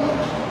conmigo.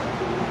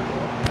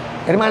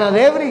 Hermana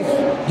Debris,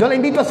 yo la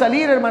invito a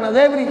salir, hermana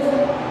Debris.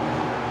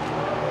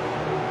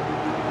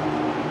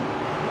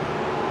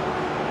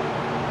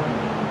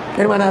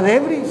 Hermana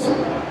Debris,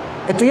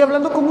 estoy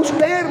hablando con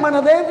usted,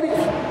 hermana Debris.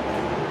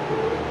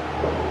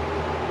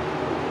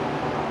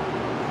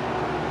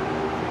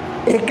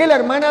 Es que la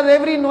hermana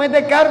Debris no es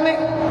de carne.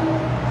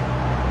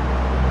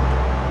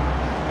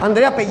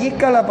 Andrea,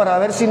 pellízcala para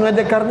ver si no es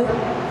de carne.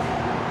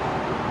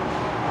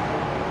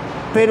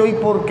 Pero ¿y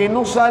por qué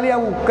no sale a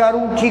buscar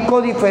un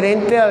chico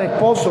diferente al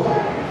esposo?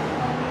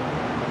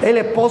 El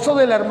esposo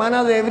de la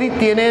hermana Debris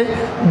tiene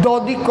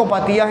 2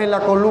 discopatías en la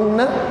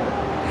columna.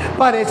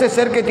 Parece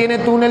ser que tiene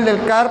túnel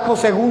del carpo,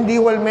 según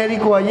dijo el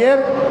médico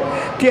ayer.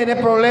 Tiene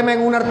problema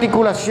en una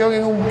articulación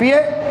en un pie.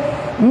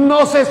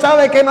 No se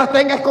sabe qué más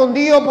tenga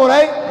escondido por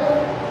ahí.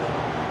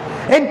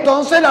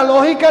 Entonces la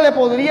lógica le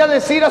podría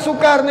decir a su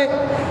carne: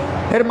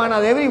 hermana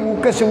Debris,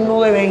 búsquese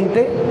uno de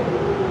 20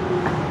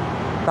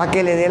 para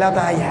que le dé la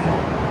talla.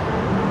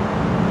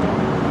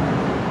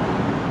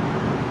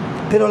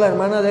 Pero la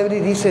hermana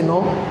Debris dice: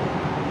 no,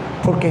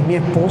 porque es mi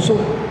esposo,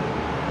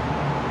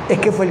 es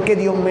que fue el que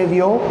Dios me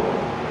dio,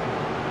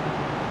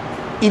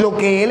 y lo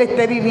que él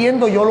esté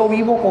viviendo yo lo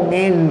vivo con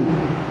él.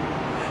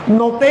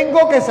 No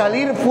tengo que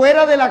salir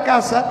fuera de la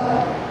casa,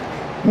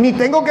 ni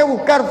tengo que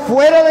buscar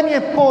fuera de mi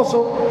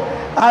esposo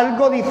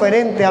algo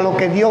diferente a lo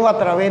que Dios a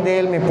través de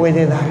él me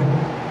puede dar.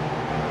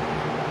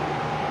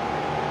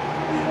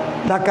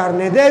 La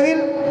carne es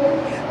débil,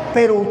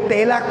 pero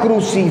usted la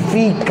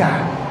crucifica.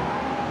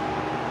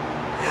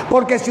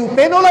 Porque si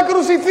usted no la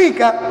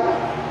crucifica,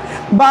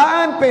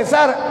 va a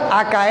empezar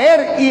a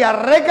caer y a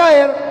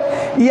recaer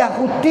y a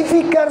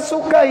justificar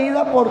su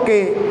caída,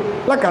 porque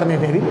la carne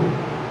es débil.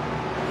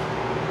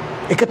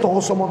 Es que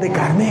todos somos de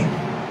carne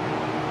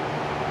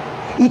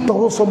y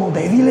todos somos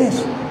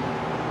débiles,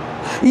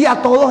 y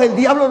a todos el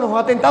diablo nos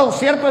ha tentado,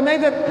 ¿cierto,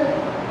 Neider?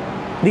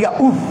 Diga,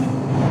 uff.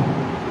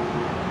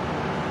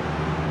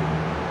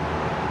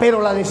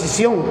 Pero la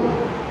decisión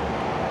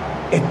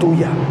es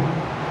tuya.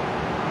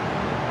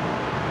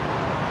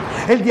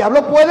 El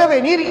diablo puede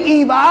venir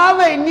y va a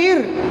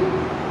venir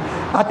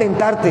a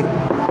tentarte.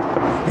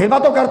 Él va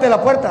a tocarte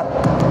la puerta.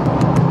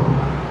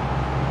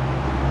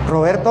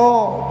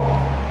 Roberto,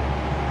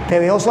 te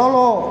veo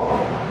solo.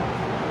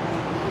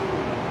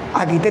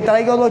 Aquí te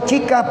traigo 2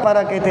 chicas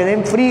para que te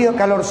den frío,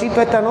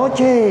 calorcito esta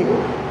noche.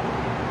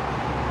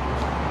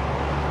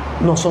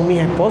 No son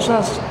mis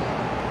esposas.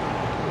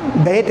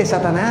 Vete,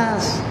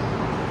 Satanás,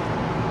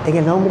 en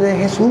el nombre de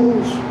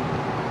Jesús.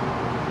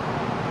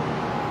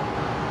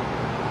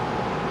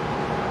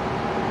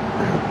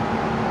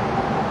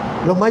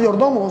 Los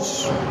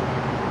mayordomos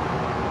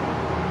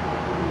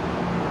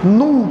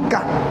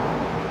nunca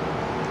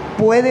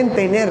pueden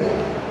tener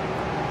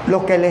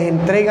lo que les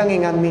entregan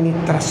en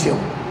administración.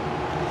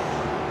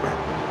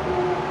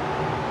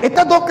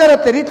 Estas 2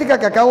 características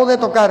que acabo de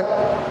tocar,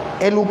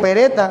 el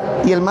upereta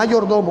y el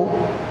mayordomo,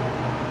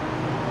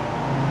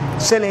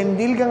 se le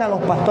endilgan a los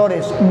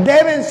pastores.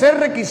 ¿Deben ser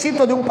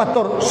requisitos de un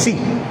pastor? Sí.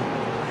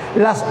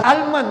 Las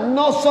almas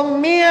no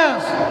son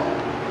mías.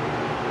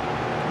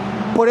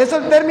 Por eso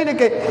el término es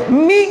que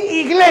mi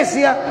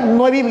iglesia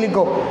no es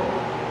bíblico.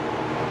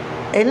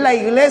 Es la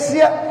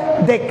iglesia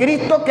de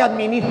Cristo que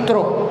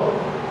administro.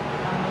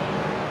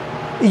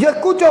 Y yo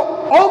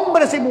escucho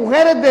hombres y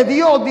mujeres de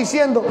Dios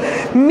diciendo: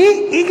 mi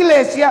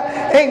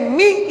iglesia, en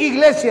mi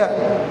iglesia.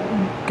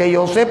 Que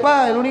yo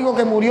sepa, el único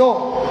que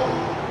murió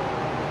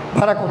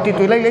para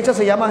constituir la iglesia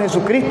se llama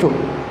Jesucristo.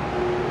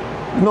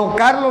 No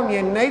Carlos,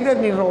 ni Neider,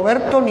 ni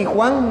Roberto, ni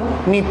Juan,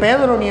 ni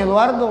Pedro, ni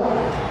Eduardo,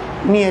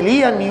 ni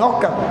Elías, ni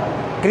Oscar.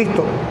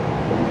 Cristo.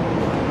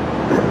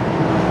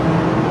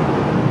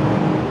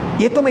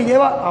 Y esto me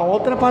lleva a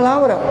otra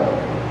palabra.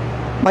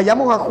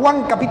 Vayamos a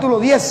Juan capítulo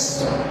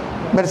 10,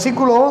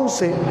 versículo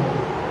 11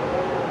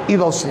 y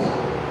 12.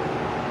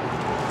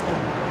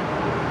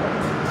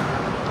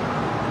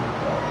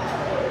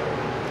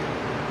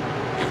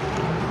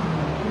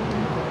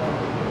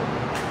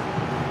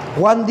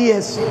 Juan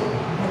 10,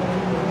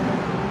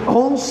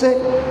 11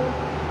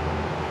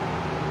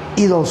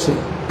 y 12.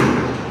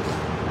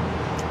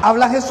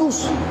 Habla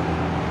Jesús.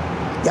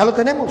 Ya lo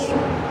tenemos.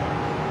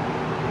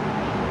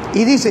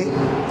 Y dice: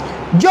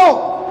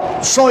 yo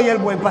soy el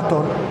buen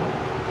pastor.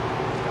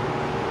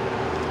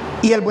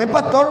 Y el buen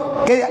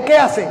pastor, ¿qué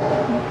hace?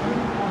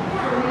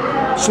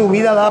 Su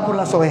vida da por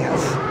las ovejas.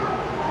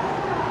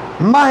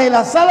 Mas el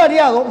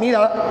asalariado,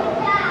 mira,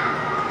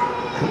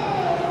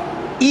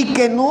 y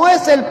que no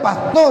es el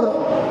pastor,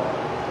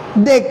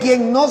 de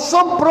quien no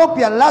son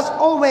propias las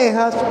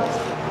ovejas,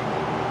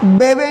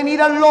 ve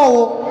venir al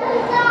lobo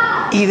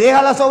y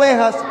deja las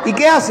ovejas. ¿Y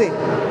qué hace?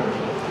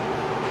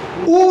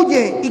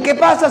 Huye. ¿Y qué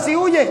pasa si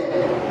huye?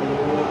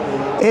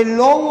 El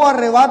lobo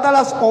arrebata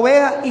las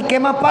ovejas. ¿Y qué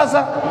más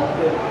pasa?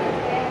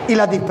 Y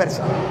las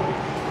dispersa.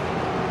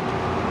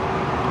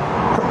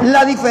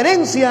 La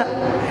diferencia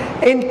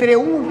entre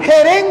un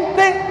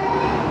gerente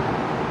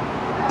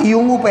y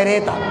un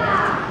upereta.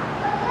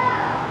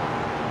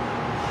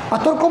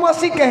 Pastor, ¿cómo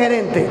así que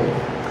gerente?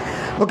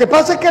 Lo que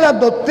pasa es que las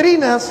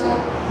doctrinas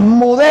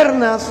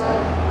modernas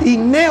y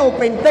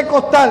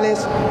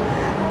neopentecostales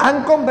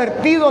han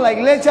convertido la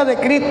Iglesia de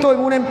Cristo en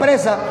una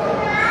empresa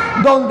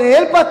donde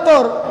el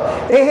pastor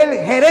es el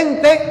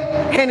gerente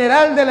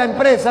general de la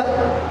empresa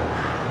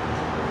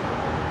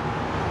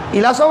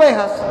y las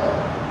ovejas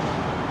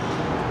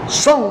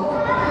son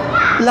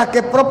las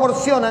que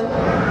proporcionan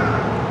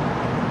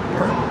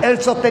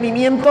el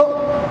sostenimiento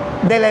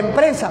de la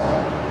empresa.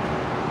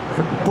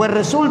 Pues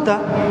resulta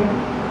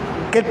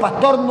que el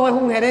pastor no es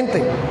un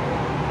gerente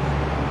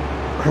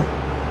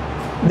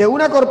de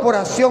una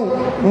corporación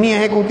ni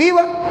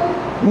ejecutiva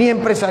ni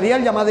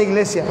empresarial llamada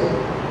iglesia.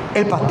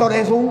 El pastor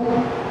es un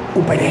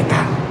upereta,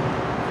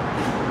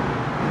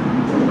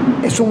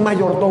 es un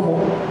mayordomo.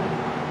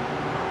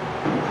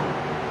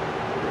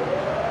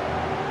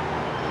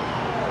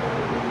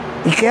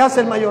 ¿Y qué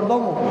hace el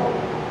mayordomo?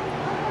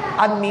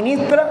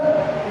 Administra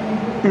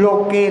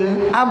lo que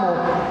el amo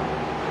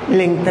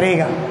le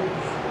entrega.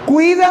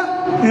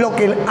 Cuida lo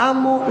que el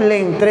amo le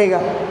entrega.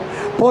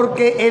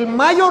 Porque el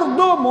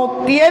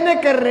mayordomo tiene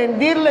que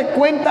rendirle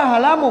cuentas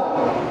al amo.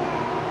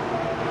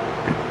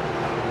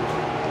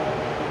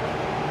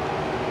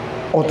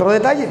 Otro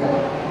detalle.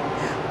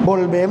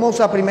 Volvemos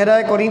a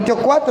 1 Corintios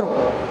 4.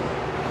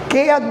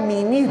 ¿Qué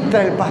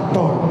administra el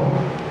pastor?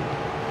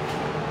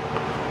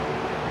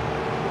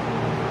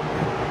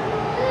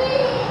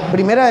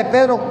 Primera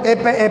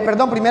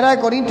de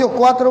Corintios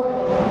 4,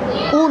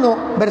 1,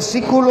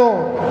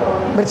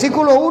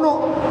 versículo 1,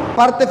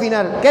 parte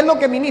final. ¿Qué es lo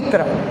que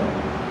ministra?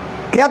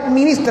 ¿Qué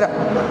administra?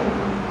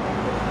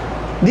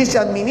 Dice,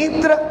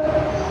 administra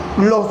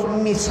los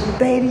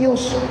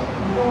misterios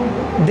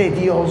de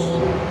Dios.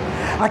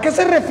 ¿A qué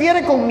se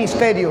refiere con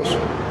misterios?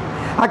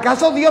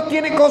 ¿Acaso Dios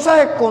tiene cosas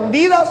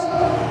escondidas?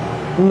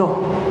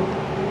 No.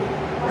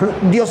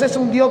 Dios es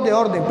un Dios de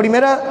orden.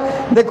 Primera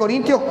de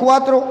Corintios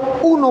 4,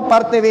 1,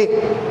 parte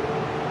B.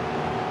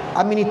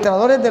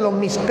 Administradores de los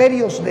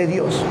misterios de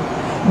Dios.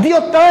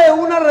 Dios trae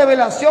una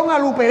revelación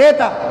al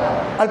upereta,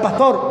 al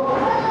pastor.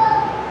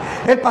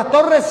 El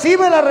pastor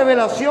recibe la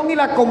revelación y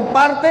la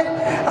comparte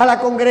a la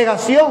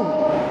congregación.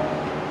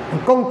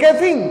 ¿Con qué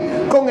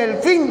fin? Con el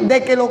fin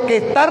de que lo que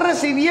está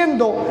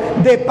recibiendo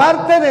de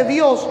parte de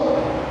Dios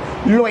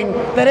lo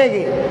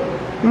entregue,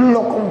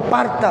 lo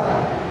comparta.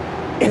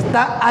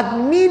 Está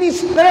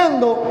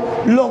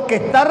administrando lo que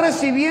está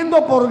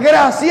recibiendo por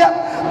gracia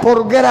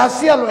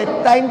lo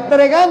está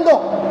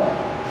entregando.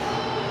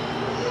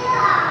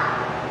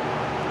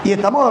 Y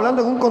estamos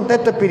hablando en un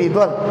contexto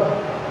espiritual,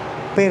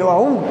 pero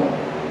aún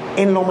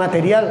en lo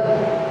material,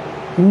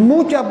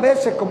 muchas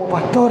veces como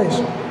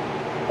pastores,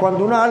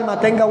 cuando una alma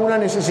tenga una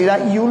necesidad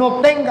y uno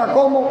tenga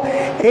como,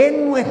 es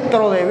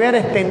nuestro deber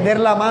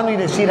extender la mano y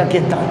decir, aquí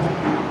está.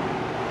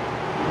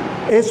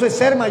 Eso es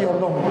ser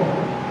mayordomo.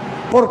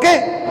 ¿Por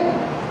qué?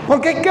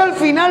 Porque es que al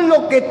final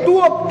lo que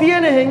tú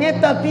obtienes en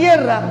esta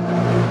tierra,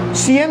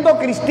 siendo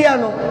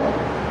cristiano,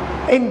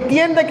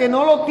 entiende que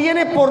no lo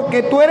tienes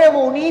porque tú eres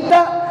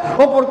bonita,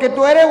 o porque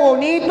tú eres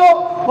bonito,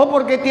 o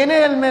porque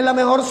tienes la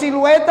mejor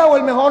silueta o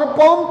el mejor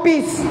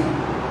pompis,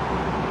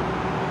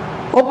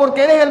 o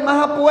porque eres el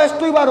más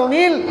apuesto y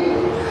varonil,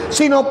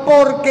 sino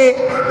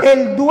porque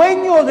el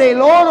dueño del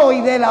oro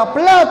y de la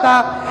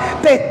plata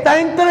te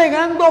está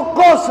entregando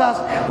cosas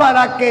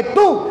para que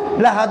tú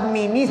las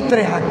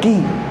administres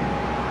aquí.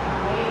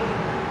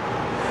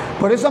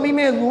 Por eso a mí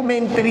me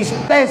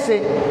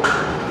entristece,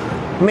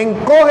 me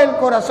encoge el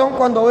corazón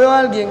cuando veo a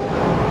alguien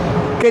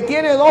que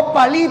tiene 2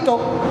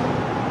 palitos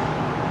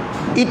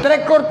y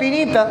 3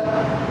 cortinitas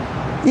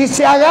y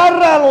se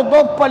agarra a los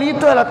 2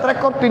 palitos de las 3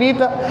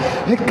 cortinitas.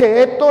 Es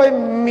que esto es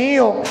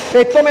mío,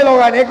 esto me lo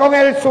gané con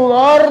el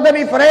sudor de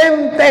mi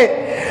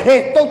frente,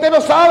 esto usted no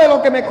sabe lo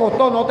que me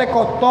costó. No te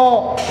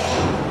costó,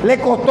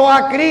 le costó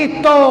a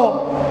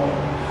Cristo.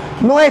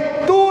 No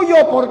es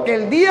tuyo, porque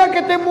el día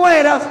que te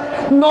mueras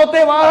no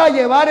te vas a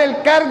llevar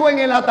el cargo en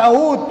el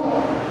ataúd,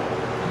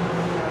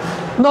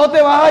 no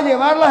te vas a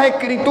llevar las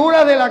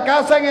escrituras de la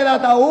casa en el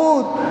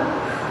ataúd,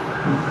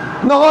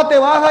 no te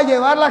vas a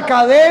llevar las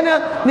cadenas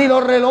ni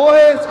los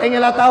relojes en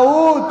el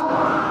ataúd,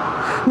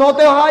 no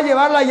te vas a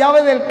llevar la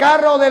llave del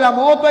carro o de la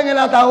moto en el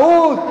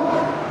ataúd.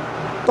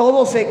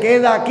 Todo se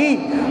queda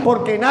aquí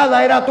porque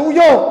nada era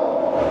tuyo.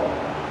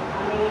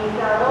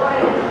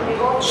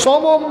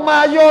 Somos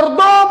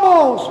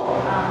mayordomos.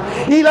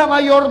 Y la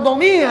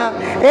mayordomía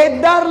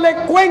es darle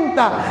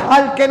cuenta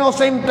al que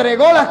nos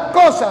entregó las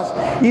cosas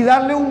y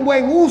darle un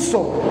buen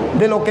uso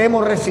de lo que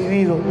hemos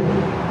recibido.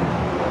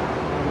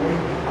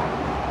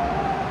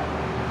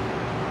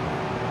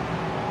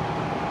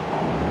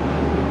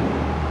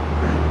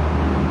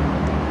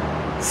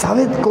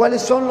 ¿Sabes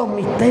cuáles son los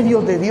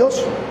misterios de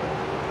Dios?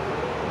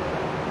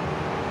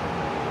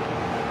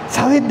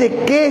 ¿Sabes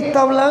de qué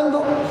está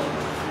hablando?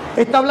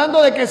 Está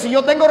hablando de que si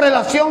yo tengo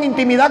relación,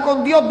 intimidad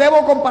con Dios,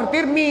 debo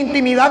compartir mi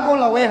intimidad con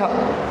la oveja.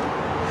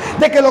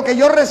 De que lo que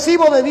yo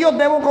recibo de Dios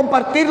debo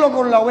compartirlo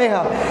con la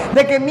oveja.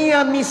 De que mi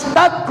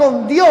amistad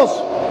con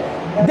Dios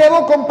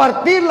debo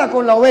compartirla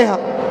con la oveja.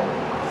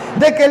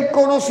 De que el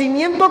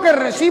conocimiento que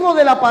recibo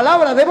de la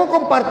palabra debo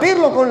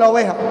compartirlo con la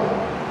oveja.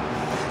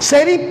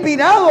 Ser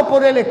inspirado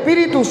por el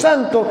Espíritu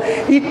Santo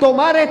y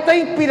tomar esta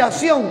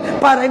inspiración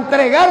para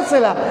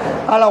entregársela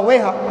a la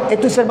oveja.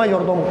 Esto es ser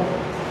mayordomo.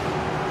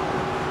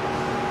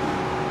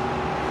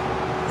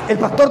 El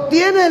pastor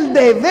tiene el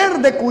deber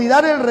de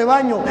cuidar el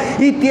rebaño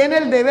y tiene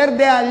el deber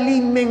de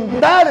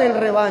alimentar el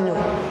rebaño.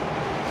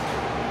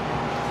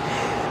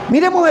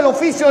 Miremos el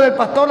oficio del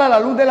pastor a la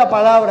luz de la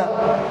palabra.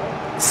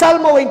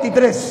 Salmo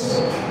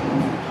 23.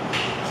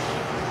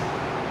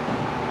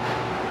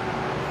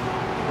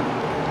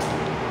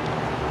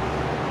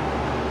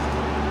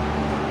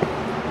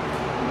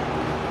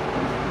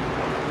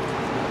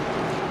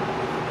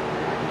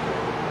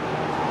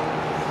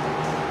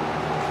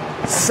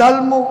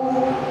 Salmo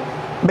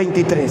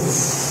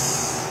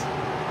 23.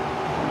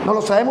 No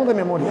lo sabemos de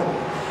memoria,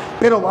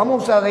 pero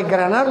vamos a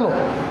desgranarlo.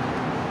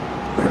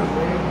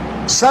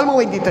 Salmo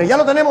 23, ¿ya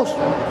lo tenemos?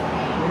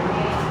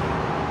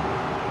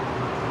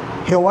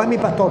 Jehová es mi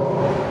pastor,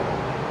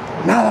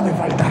 nada me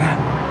faltará.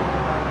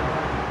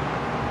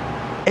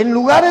 En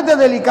lugares de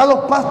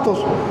delicados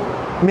pastos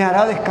me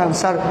hará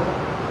descansar.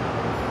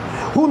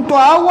 Junto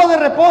a agua de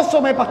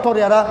reposo me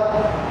pastoreará.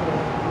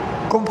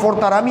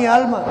 Confortará mi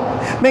alma,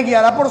 me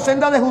guiará por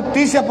senda de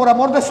justicia por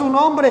amor de su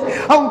nombre.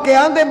 Aunque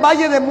ande en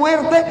valle de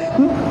muerte,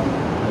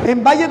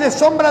 en valle de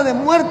sombra de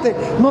muerte,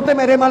 no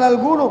temeré mal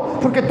alguno,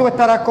 porque tú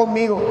estarás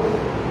conmigo.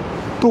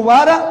 Tu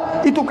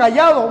vara y tu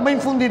cayado me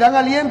infundirán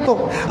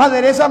aliento.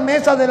 Aderezas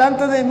mesa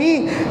delante de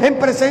mí, en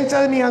presencia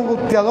de mis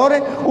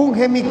angustiadores.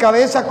 Unge mi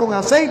cabeza con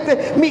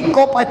aceite, mi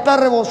copa está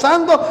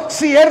rebosando.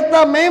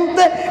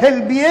 Ciertamente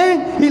el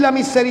bien y la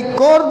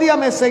misericordia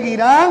me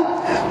seguirán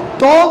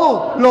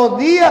todos los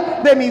días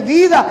de mi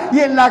vida, y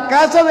en la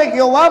casa de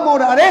Jehová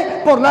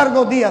moraré por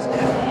largos días.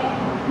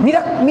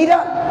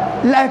 Mira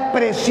la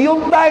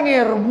expresión tan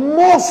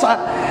hermosa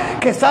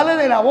que sale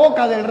de la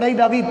boca del rey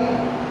David,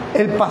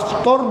 el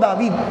pastor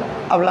David,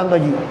 hablando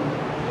allí.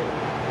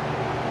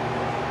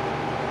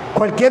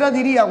 Cualquiera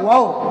diría,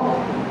 wow,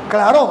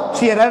 claro,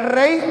 si era el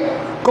rey,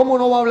 ¿cómo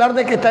no va a hablar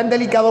de que está en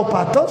delicados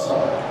pastos?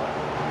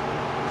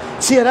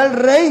 Si era el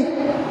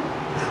rey,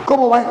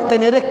 ¿cómo va a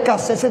tener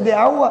escaseces de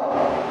agua?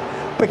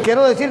 Pues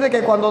quiero decirte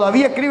que cuando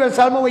David escribe el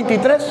Salmo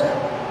 23,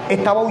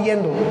 estaba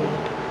huyendo.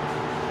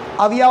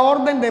 Había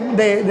orden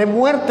de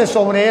muerte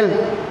sobre él.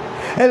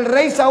 El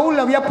rey Saúl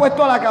le había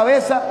puesto a la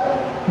cabeza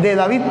de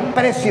David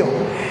precio.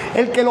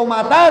 El que lo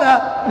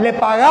matara le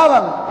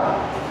pagaban.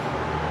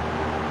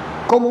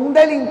 Como un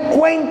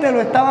delincuente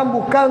lo estaban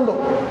buscando.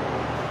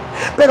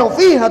 Pero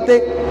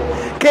fíjate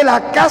que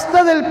la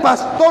casta del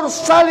pastor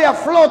sale a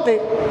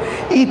flote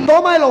y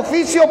toma el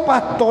oficio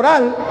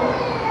pastoral,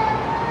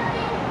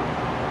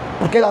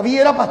 porque David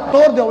era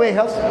pastor de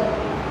ovejas,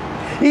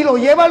 y lo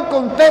lleva al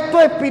contexto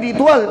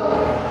espiritual.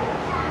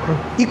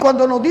 Y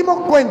cuando nos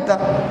dimos cuenta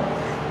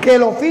que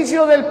el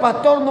oficio del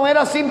pastor no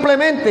era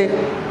simplemente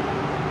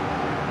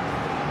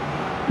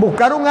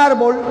buscar un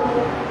árbol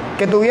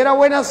que tuviera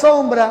buena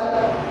sombra,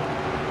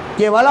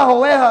 llevar las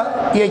ovejas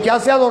y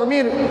echarse a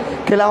dormir,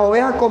 que las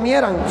ovejas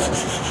comieran,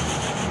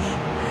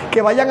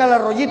 que vayan al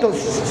arroyito,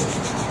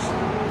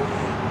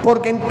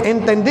 porque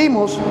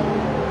entendimos,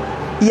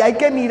 y hay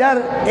que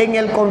mirar en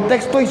el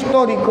contexto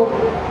histórico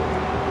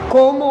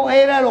cómo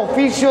era el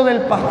oficio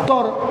del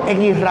pastor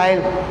en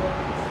Israel.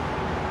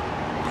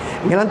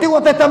 En el Antiguo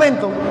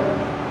Testamento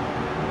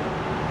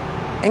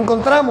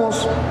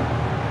encontramos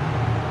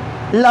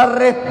la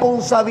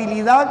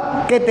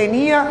responsabilidad que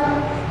tenía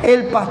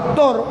el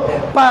pastor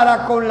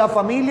para con la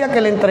familia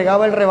que le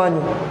entregaba el rebaño.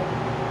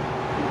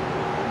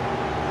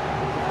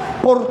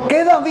 ¿Por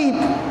qué David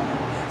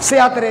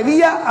se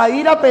atrevía a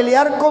ir a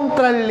pelear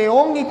contra el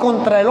león y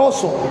contra el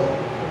oso?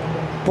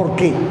 ¿Por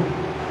qué?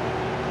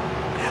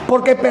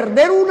 Porque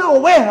perder una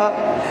oveja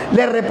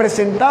le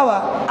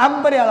representaba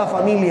hambre a la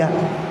familia.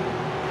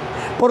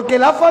 Porque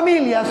las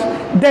familias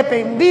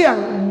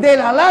dependían de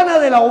la lana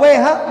de la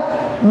oveja,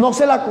 no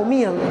se la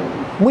comían,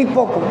 muy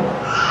poco,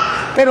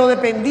 pero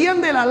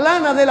dependían de la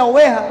lana de la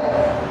oveja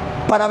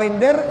para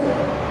vender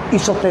y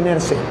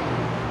sostenerse.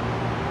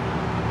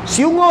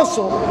 Si un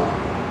oso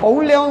o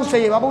un león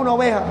se llevaba una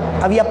oveja,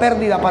 había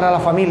pérdida para la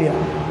familia.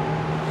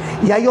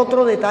 Y hay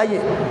otro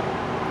detalle.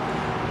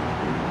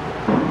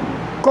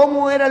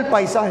 ¿Cómo era el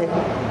paisaje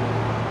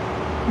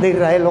de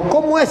Israel? ¿O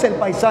cómo es el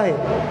paisaje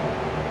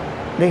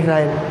de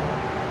Israel?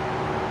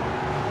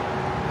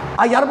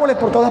 Hay árboles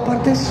por todas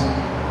partes.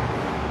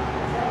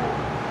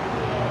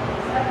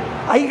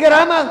 Hay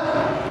grama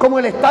como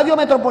el estadio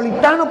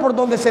metropolitano por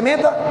donde se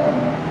meta.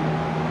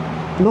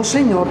 No,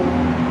 señor.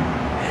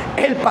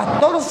 El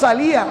pastor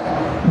salía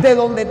de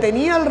donde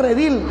tenía el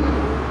redil,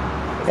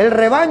 el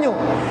rebaño,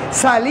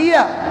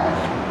 salía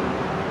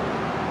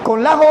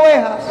con las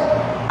ovejas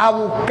a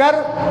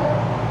buscar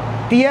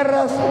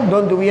tierras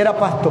donde hubiera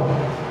pasto.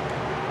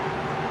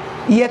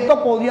 Y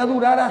esto podía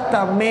durar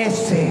hasta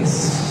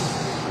meses.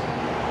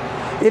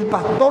 El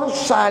pastor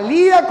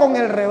salía con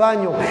el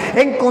rebaño,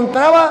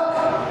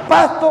 encontraba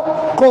pasto,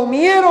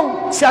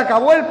 comieron, se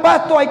acabó el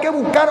pasto, hay que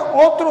buscar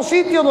otro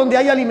sitio donde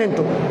haya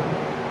alimento.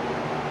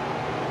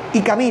 Y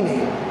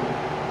camine,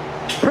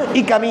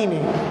 y camine,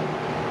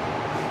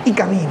 y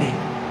camine.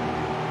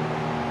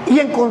 Y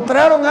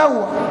encontraron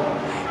agua,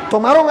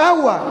 tomaron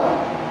agua,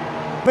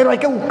 pero hay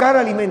que buscar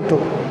alimento.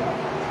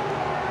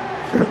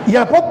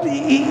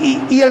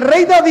 Y el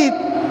rey David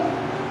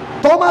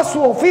toma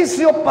su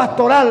oficio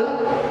pastoral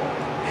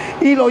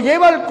y lo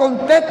lleva al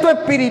contexto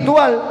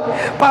espiritual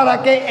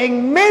para que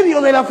en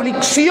medio de la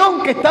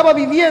aflicción que estaba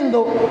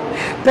viviendo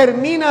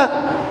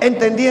termina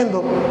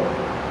entendiendo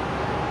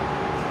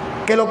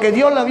que lo que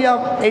Dios le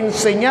había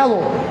enseñado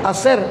a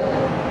hacer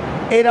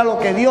era lo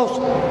que Dios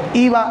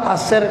iba a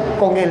hacer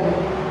con él,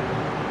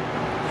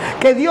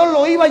 que Dios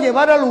lo iba a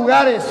llevar a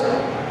lugares,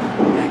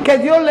 que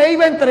Dios le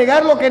iba a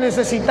entregar lo que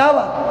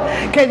necesitaba,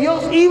 que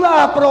Dios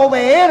iba a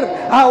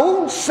proveer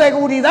aún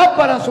seguridad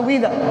para su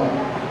vida.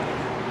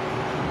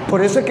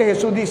 Por eso es que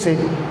Jesús dice: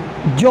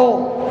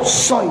 yo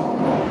soy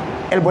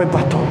el buen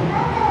pastor.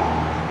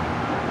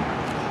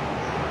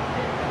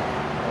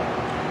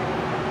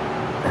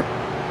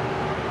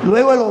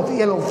 Luego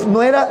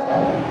no era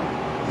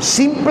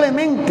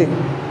simplemente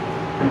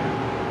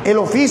el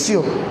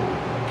oficio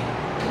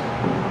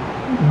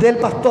del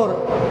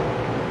pastor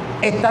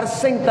estar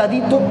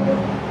sentadito,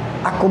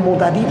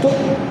 acomodadito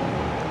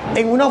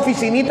en una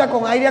oficinita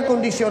con aire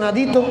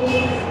acondicionadito,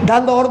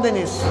 dando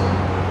órdenes.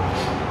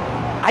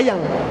 Hayan,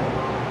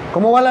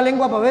 ¿cómo va la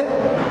lengua para ver?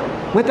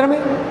 Muéstrame.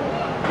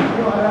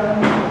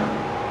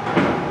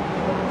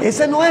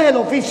 Ese no es el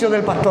oficio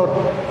del pastor.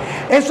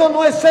 Eso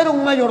no es ser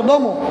un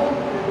mayordomo.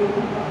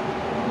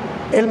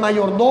 El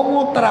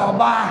mayordomo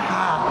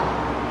trabaja.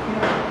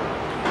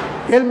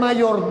 El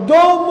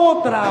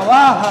mayordomo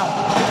trabaja.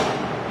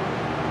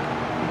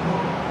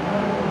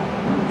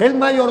 El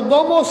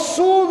mayordomo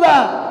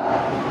suda.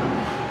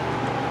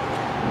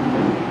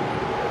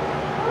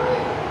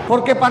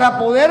 Porque para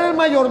poder el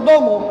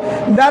mayordomo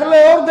darle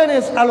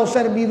órdenes a los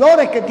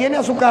servidores que tiene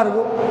a su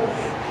cargo,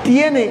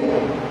 tiene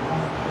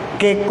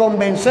que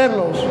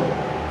convencerlos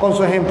con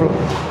su ejemplo.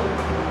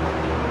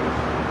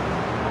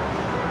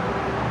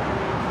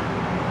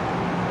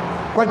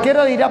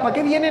 Cualquiera dirá: ¿para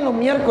qué vienen los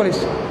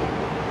miércoles?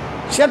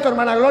 ¿Cierto,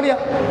 hermana Gloria?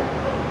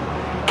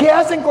 ¿Qué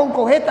hacen con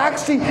coger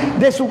taxi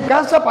de su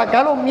casa para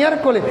acá los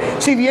miércoles?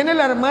 Si viene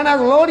la hermana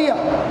Gloria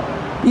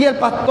y el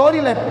pastor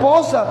y la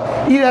esposa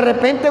y de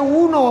repente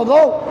uno o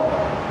dos.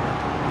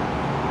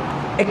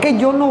 Es que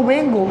yo no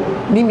vengo,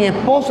 ni mi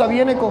esposa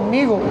viene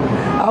conmigo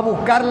a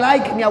buscar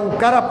like ni a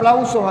buscar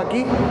aplausos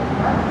aquí.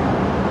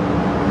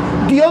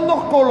 Dios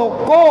nos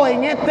colocó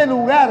en este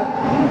lugar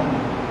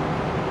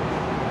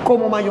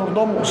como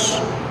mayordomos.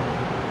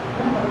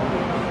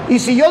 Y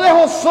si yo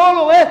dejo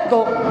solo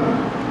esto,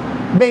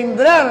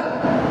 vendrá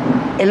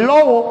el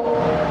lobo,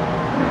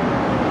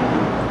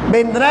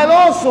 vendrá el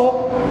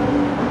oso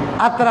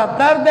a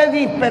tratar de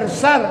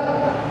dispersar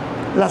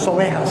las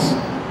ovejas.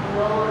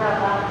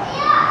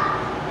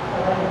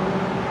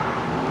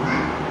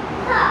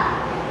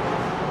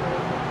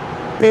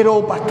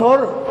 Pero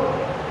pastor,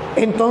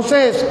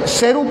 entonces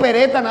ser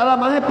upereta nada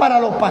más es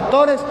para los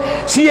pastores.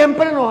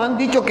 Siempre nos han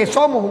dicho que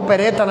somos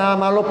upereta nada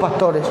más los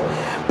pastores,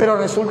 pero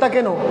resulta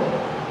que no.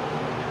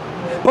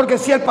 Porque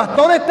si el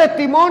pastor es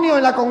testimonio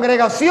en la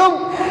congregación,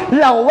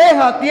 la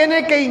oveja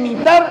tiene que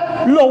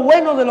imitar lo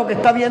bueno de lo que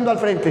está viendo al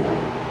frente.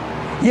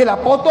 Y el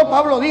apóstol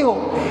Pablo dijo: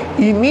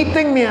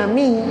 imítenme a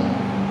mí,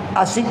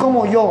 así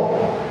como yo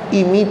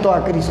imito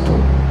a Cristo.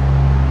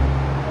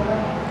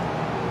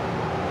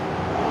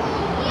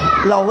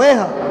 La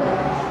oveja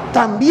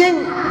también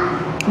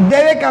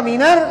debe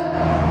caminar,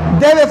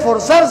 debe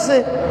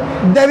esforzarse,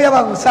 debe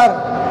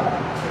avanzar.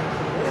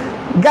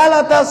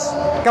 Gálatas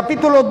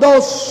capítulo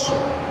 2,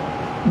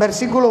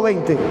 versículo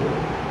 20.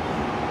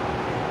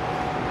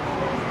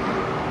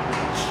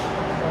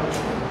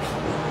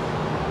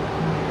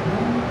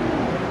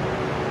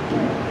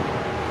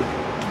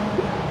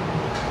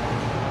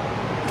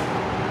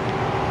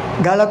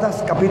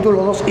 Gálatas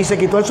capítulo 2, y se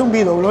quitó el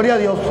zumbido, gloria a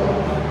Dios.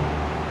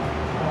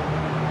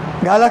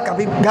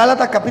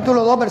 Gálatas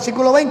capítulo 2,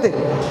 versículo 20.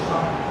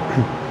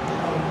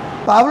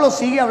 Pablo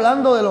sigue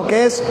hablando de lo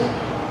que es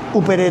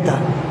upereta.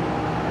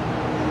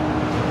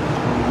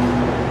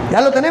 ¿Ya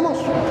lo tenemos?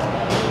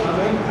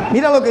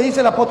 Mira lo que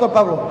dice el apóstol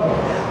Pablo: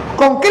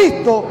 con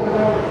Cristo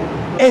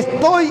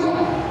estoy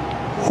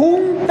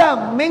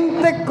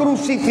juntamente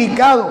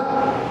crucificado,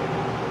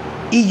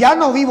 y ya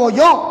no vivo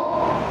yo,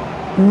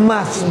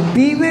 mas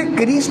vive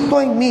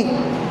Cristo en mí.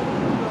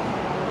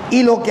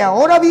 Y lo que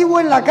ahora vivo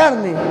en la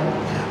carne,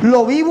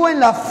 lo vivo en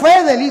la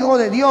fe del Hijo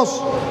de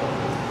Dios,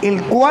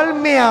 el cual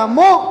me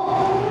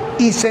amó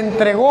y se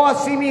entregó a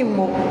sí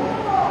mismo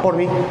por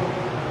mí.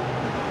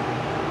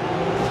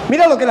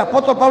 Mira lo que el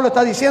apóstol Pablo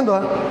está diciendo,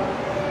 ¿eh?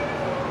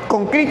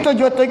 Con Cristo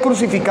yo estoy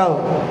crucificado.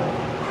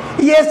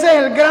 Y ese es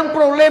el gran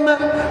problema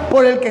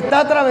por el que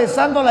está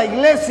atravesando la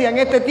iglesia en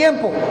este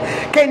tiempo,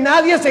 que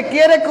nadie se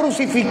quiere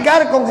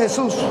crucificar con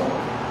Jesús.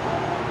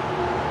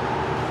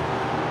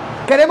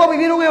 Queremos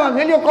vivir un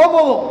evangelio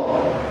cómodo.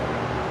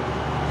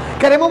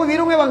 Queremos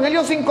vivir un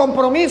evangelio sin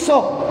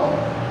compromiso.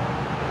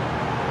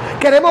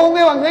 Queremos un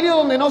evangelio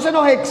donde no se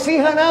nos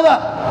exija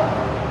nada.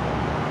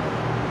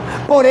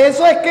 Por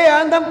eso es que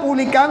andan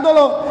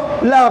publicando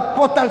las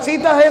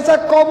postalcitas esas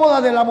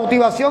cómodas de la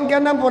motivación que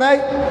andan por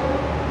ahí.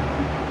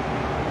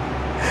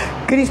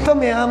 Cristo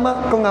me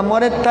ama con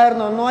amor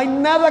eterno. No hay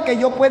nada que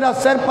yo pueda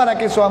hacer para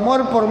que su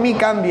amor por mí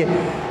cambie.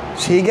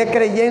 Sigue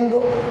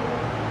creyendo.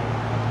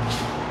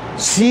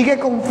 Sigue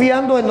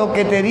confiando en lo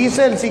que te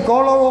dice el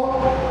psicólogo.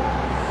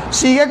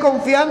 Sigue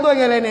confiando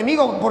en el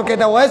enemigo. Porque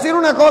te voy a decir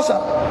una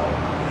cosa.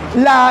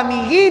 La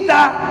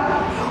amiguita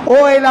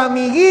o el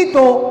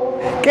amiguito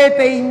que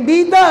te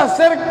invita a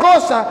hacer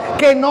cosas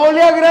que no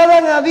le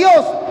agradan a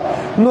Dios,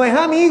 no es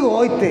amigo,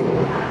 oíste,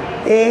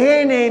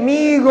 es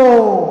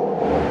enemigo.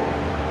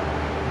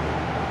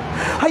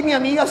 Ay, mi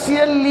amiga sí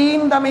es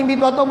linda, me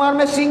invitó a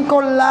tomarme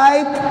 5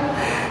 light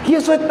y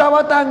eso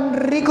estaba tan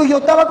rico, y yo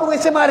estaba con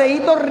ese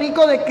mareíto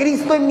rico de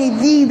Cristo en mi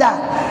vida.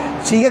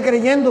 Sigue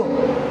creyendo.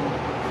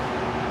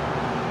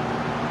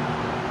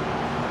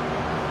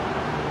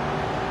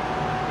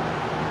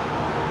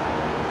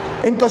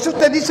 Entonces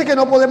usted dice que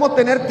no podemos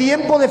tener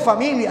tiempo de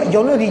familia.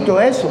 Yo no he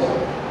dicho eso.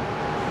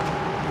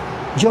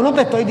 Yo no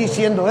te estoy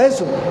diciendo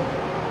eso.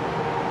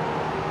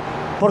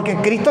 Porque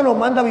Cristo nos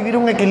manda a vivir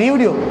un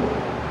equilibrio.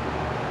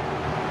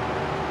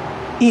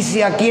 Y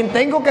si a quien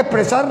tengo que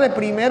expresarle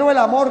primero el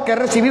amor que he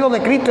recibido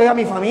de Cristo es a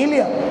mi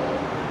familia.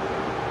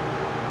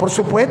 Por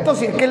supuesto,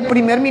 si es que el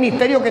primer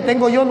ministerio que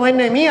tengo yo no es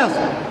Nehemías,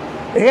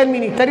 es el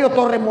ministerio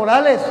Torres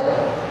Morales.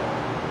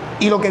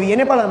 Y lo que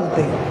viene para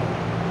adelante.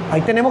 Ahí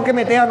tenemos que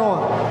meter a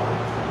Noah.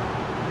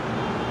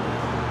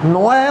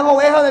 Noah es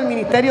oveja del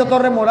ministerio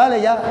Torres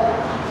Morales ya.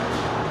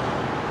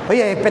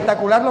 Oye,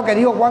 espectacular lo que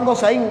dijo Juan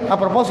Gozaín a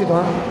propósito,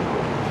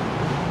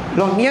 ¿eh?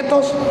 Los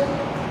nietos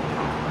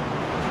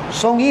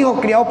son hijos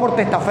criados por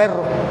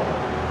testaferros.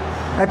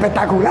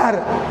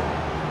 Espectacular.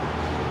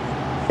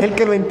 El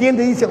que lo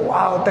entiende dice,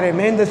 wow,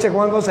 tremendo ese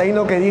Juan Gozaín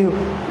lo que dijo.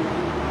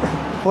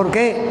 ¿Por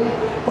qué?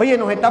 Oye,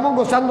 nos estamos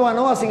gozando a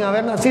Noah sin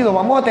haber nacido.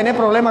 Vamos a tener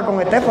problemas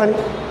con Stephanie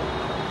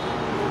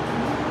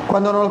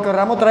cuando nos lo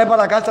querramos traer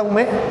para casa un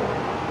mes.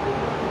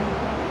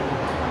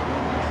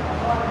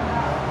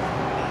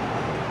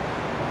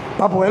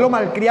 Para poderlo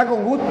malcriar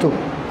con gusto.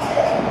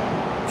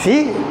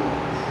 Sí.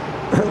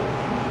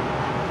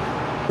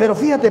 Pero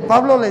fíjate,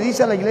 Pablo le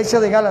dice a la iglesia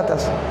de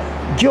Gálatas,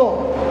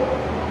 yo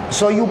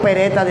soy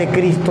upereta de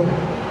Cristo.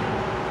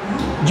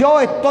 Yo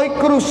estoy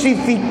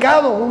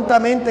crucificado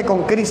juntamente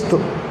con Cristo.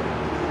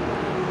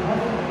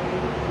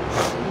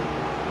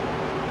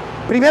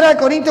 Primera de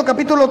Corintios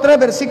capítulo 3,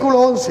 versículo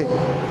 11.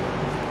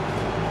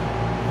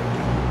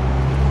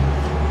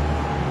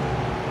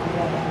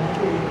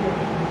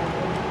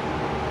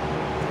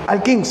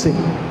 Al 15.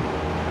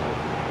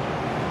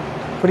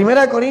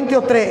 Primera de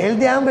Corintios 3. El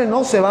de hambre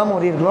no se va a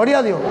morir. Gloria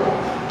a Dios.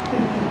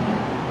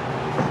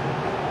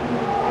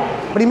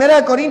 Primera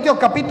de Corintios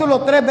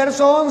capítulo 3,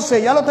 verso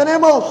 11. Ya lo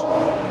tenemos.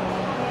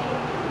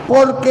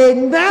 Porque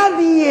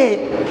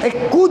nadie,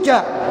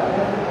 escucha,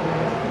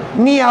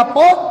 ni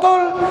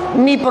apóstol,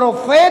 ni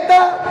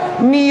profeta,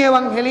 ni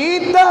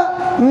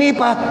evangelista, ni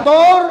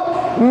pastor,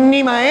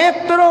 ni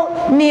maestro,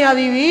 ni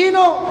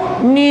adivino,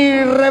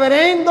 ni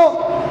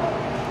reverendo,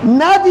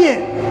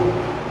 nadie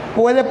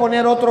puede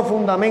poner otro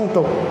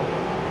fundamento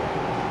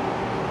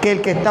que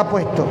el que está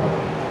puesto,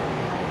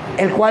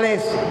 el cual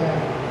es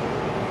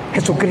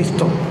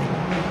Jesucristo.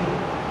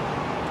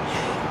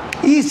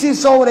 Y si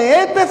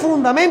sobre este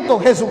fundamento,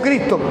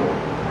 Jesucristo,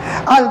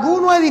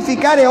 alguno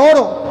edificare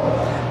oro,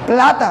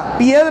 plata,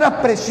 piedras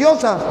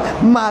preciosas,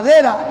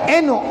 madera,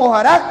 heno,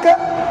 hojarasca,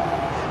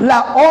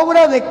 la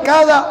obra de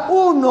cada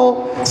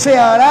uno se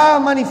hará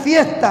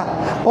manifiesta,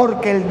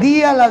 porque el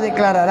día la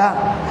declarará.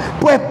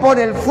 Pues por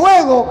el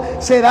fuego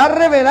será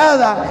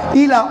revelada,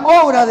 y la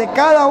obra de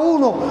cada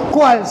uno,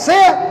 cual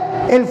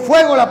sea, el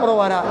fuego la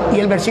probará. Y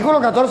el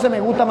versículo 14 me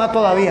gusta más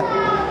todavía.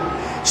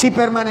 Si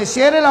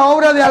permaneciere la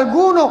obra de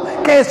alguno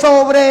que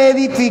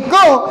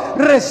sobreedificó,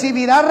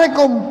 recibirá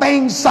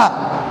recompensa.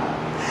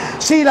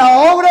 Si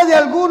la obra de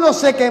alguno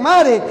se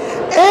quemare,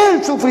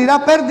 él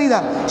sufrirá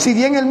pérdida, si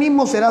bien él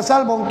mismo será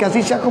salvo, aunque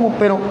así sea como,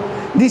 pero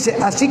dice,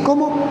 así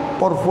como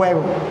por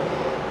fuego.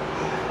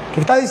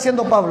 ¿Qué está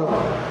diciendo Pablo?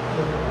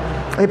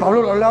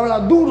 Pablo le habla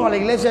duro a la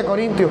iglesia de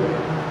Corintios.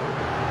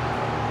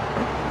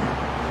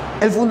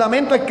 El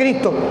fundamento es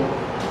Cristo.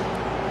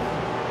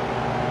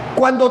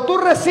 Cuando tú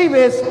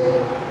recibes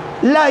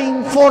la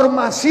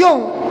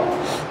información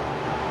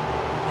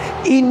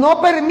y no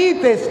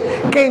permites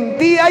que en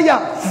ti haya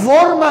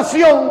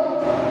formación,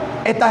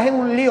 estás en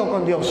un lío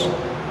con Dios.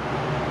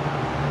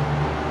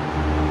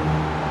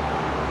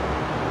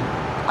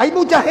 Hay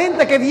mucha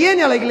gente que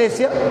viene a la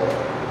iglesia,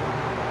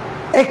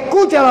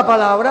 escucha la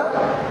palabra,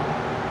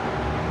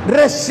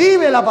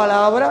 recibe la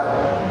palabra,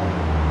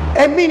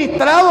 es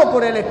ministrado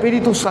por el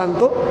Espíritu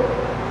Santo,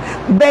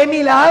 ve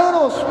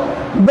milagros,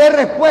 ve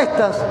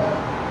respuestas,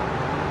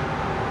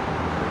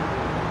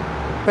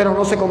 pero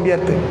no se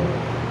convierte.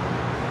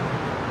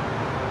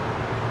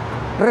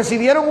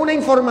 Recibieron una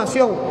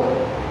información,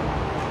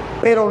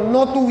 pero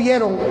no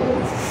tuvieron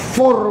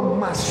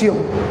formación.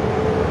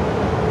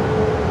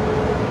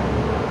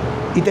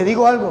 Y te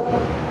digo algo,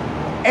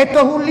 esto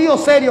es un lío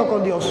serio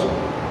con Dios.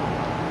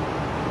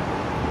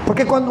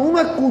 Porque cuando uno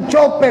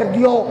escuchó,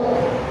 perdió.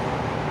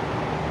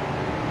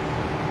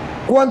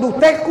 Cuando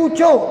usted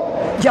escuchó,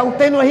 ya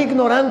usted no es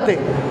ignorante.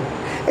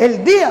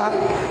 El día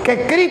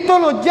que Cristo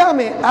nos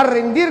llame a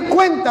rendir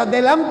cuentas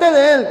delante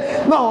de Él,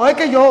 no, es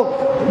que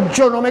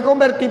yo no me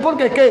convertí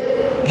porque es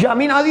que ya a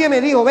mí nadie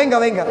me dijo, venga,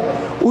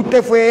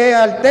 usted fue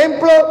al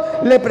templo,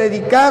 le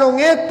predicaron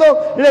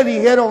esto, le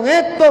dijeron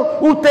esto,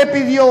 usted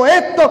pidió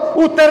esto,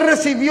 usted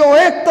recibió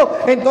esto,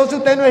 entonces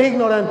usted no es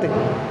ignorante.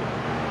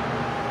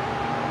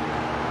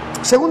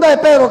 Segunda de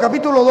Pedro,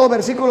 capítulo 2,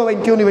 versículos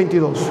 21 y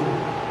 22.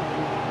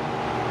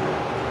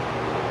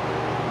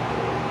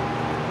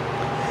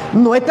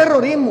 No es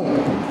terrorismo.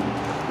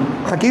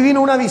 Aquí vino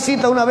una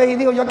visita una vez y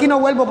dijo, yo aquí no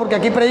vuelvo porque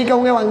aquí predica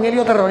un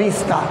evangelio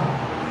terrorista.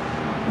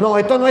 No,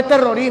 esto no es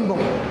terrorismo.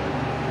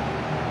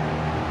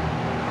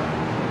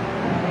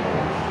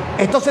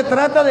 Esto se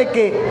trata de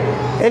que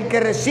el que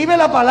recibe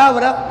la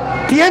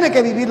palabra tiene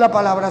que vivir la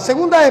palabra.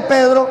 Segunda de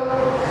Pedro,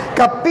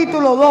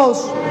 capítulo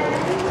 2,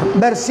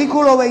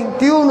 versículo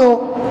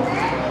 21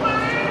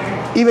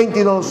 y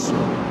 22.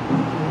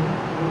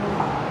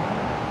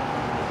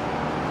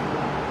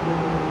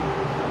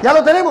 ¿Ya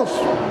lo tenemos?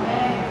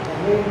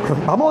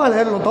 Vamos a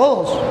leerlo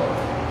todos.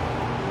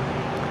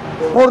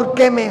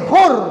 Porque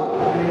mejor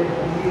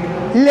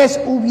les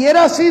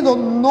hubiera sido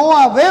no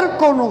haber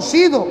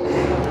conocido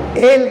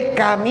el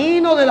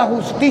camino de la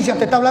justicia.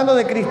 Te está hablando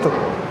de Cristo.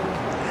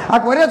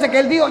 Acuérdense que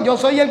Él dijo, yo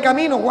soy el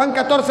camino, Juan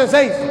 14,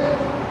 6.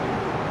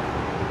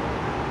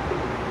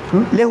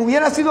 Les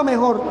hubiera sido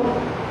mejor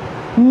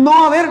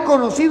no haber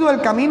conocido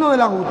el camino de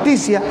la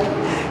justicia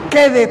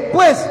que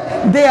después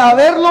de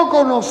haberlo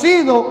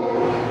conocido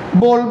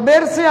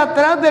volverse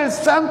atrás del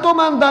santo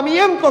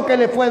mandamiento que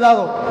les fue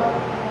dado.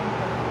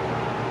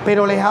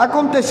 Pero les ha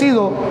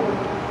acontecido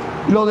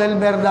lo del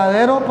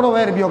verdadero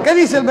proverbio. ¿Qué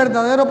dice el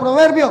verdadero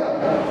proverbio?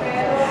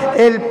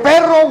 El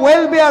perro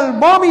vuelve al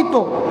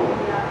vómito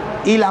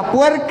y la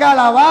puerca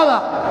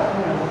lavada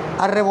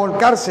a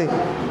revolcarse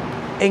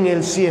en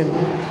el cielo.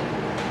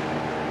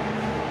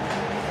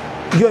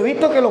 Yo he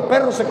visto que los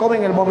perros se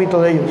comen el vómito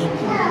de ellos.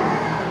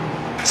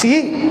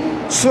 Sí,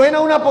 suena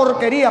una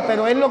porquería,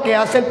 pero es lo que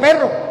hace el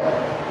perro.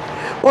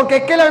 Porque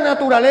es que la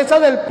naturaleza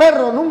del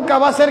perro nunca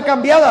va a ser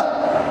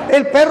cambiada.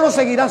 El perro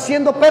seguirá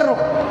siendo perro.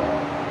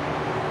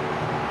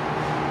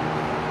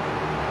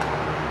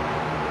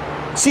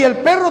 Si el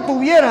perro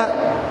tuviera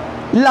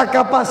la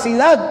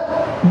capacidad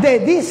de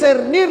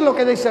discernir lo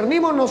que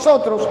discernimos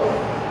nosotros,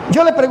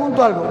 yo le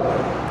pregunto algo.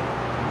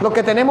 Los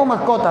que tenemos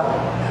mascotas,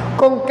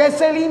 ¿con qué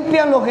se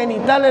limpian los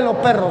genitales los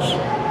perros?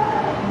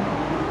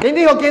 ¿Quién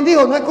dijo? ¿Quién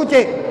dijo? No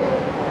escuché.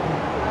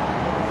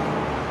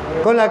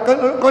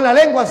 Con la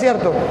lengua,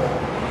 ¿cierto?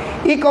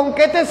 ¿Y con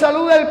qué te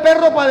saluda el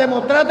perro para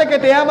demostrarte que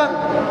te ama?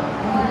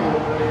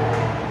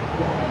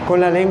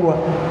 Con la lengua.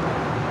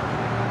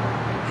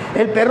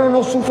 El perro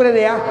no sufre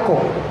de asco,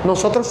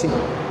 nosotros sí.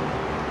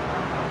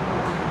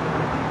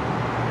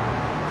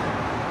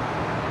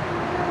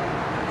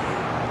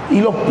 Y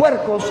los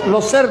puercos,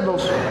 los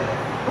cerdos,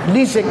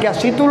 dice que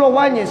así tú lo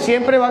bañes,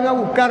 siempre van a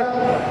buscar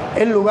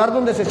el lugar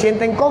donde se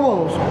sienten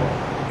cómodos.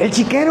 El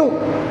chiquero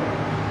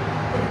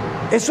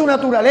es su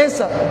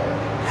naturaleza.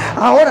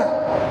 Ahora,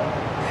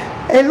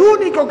 el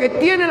único que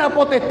tiene la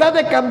potestad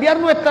de cambiar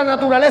nuestra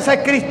naturaleza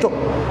es Cristo.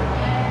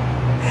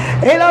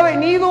 Él ha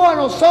venido a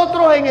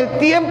nosotros en el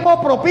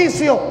tiempo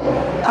propicio.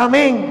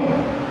 Amén.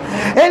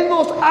 Él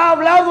nos ha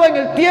hablado en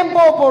el tiempo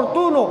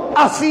oportuno.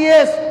 Así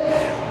es.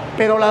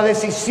 Pero la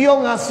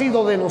decisión ha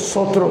sido de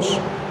nosotros.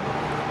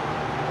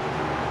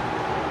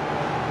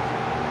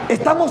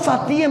 Estamos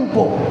a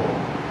tiempo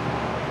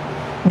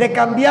de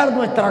cambiar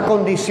nuestra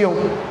condición.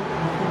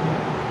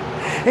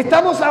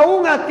 Estamos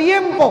aún a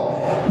tiempo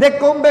de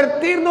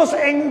convertirnos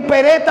en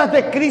uperetas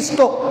de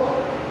Cristo.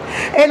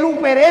 El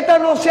upereta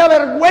no se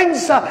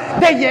avergüenza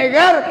de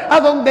llegar a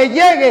donde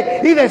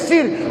llegue y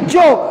decir,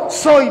 yo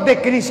soy de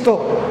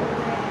Cristo.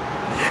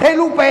 El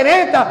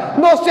upereta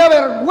no se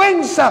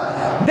avergüenza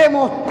de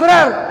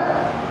mostrar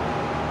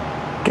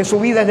que su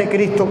vida es de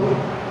Cristo.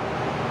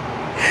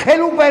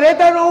 El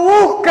upereta no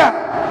busca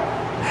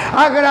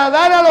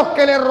agradar a los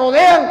que le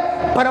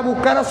rodean para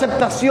buscar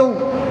aceptación,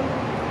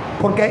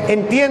 porque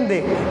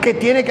entiende que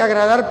tiene que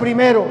agradar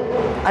primero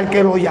al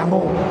que lo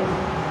llamó.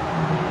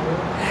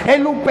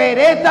 El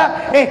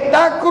upereta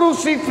está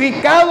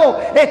crucificado,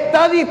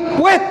 está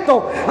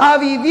dispuesto a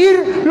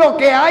vivir lo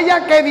que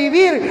haya que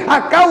vivir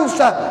a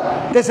causa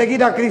de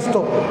seguir a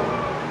Cristo.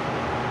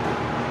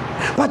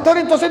 Pastor,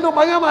 entonces nos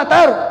van a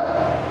matar.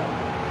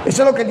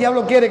 Eso es lo que el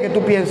diablo quiere que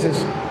tú pienses.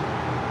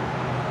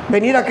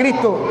 Venir a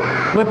Cristo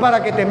no es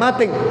para que te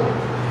maten.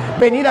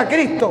 Venir a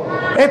Cristo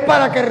es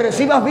para que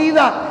recibas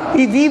vida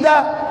y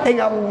vida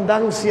en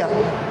abundancia.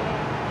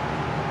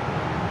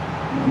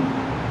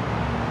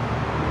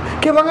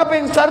 ¿Qué van a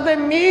pensar de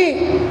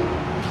mí?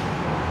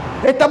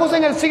 Estamos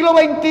en el siglo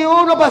XXI,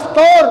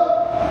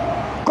 pastor.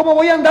 ¿Cómo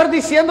voy a andar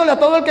diciéndole a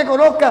todo el que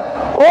conozca: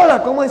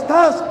 hola, ¿cómo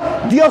estás?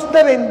 Dios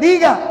te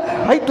bendiga.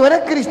 Ay, tú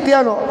eres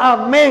cristiano.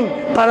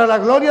 Amén, para la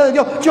gloria de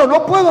Dios. Yo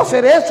no puedo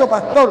hacer eso,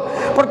 pastor,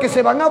 porque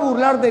se van a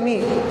burlar de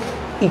mí.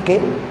 ¿Y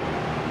qué?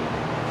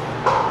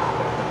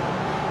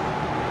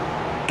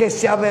 Que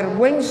se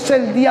avergüence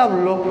el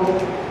diablo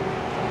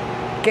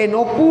que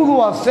no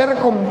pudo hacer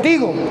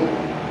contigo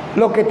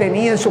lo que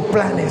tenía en sus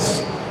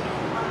planes.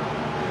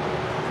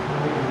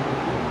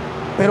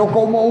 Pero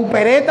como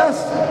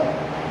uperetas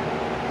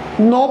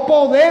no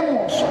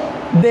podemos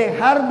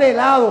dejar de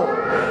lado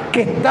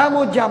que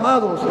estamos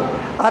llamados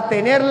a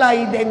tener la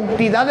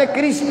identidad de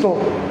Cristo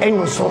en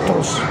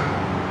nosotros.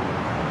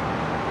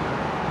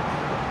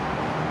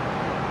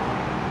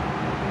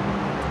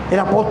 El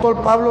apóstol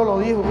Pablo lo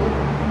dijo: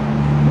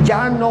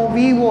 ya no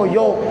vivo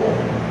yo,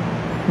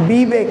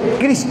 vive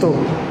Cristo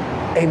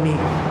en mí.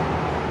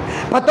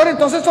 Pastor,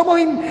 entonces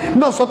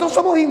nosotros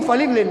somos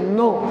infalibles.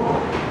 No,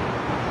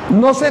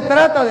 no se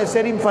trata de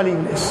ser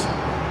infalibles.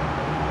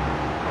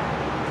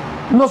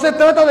 No se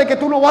trata de que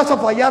tú no vas a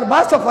fallar.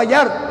 Vas a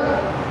fallar,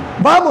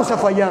 vamos a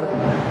fallar.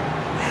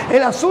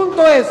 El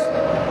asunto es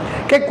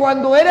que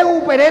cuando eres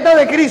upereta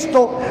de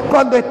Cristo,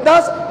 cuando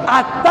estás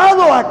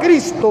atado a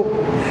Cristo,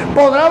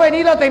 podrá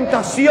venir la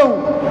tentación,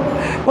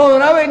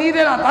 podrá venir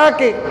el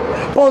ataque,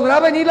 podrá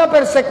venir la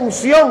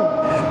persecución,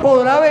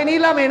 podrá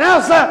venir la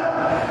amenaza,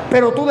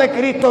 pero tú de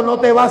Cristo no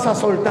te vas a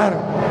soltar.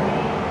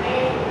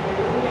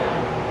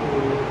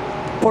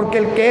 Porque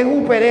el que es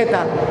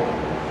upereta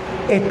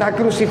está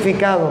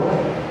crucificado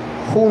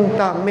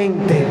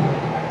juntamente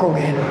con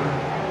Él.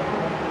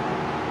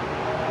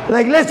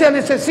 La iglesia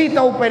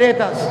necesita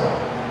uperetas.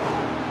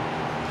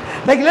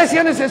 La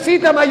iglesia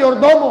necesita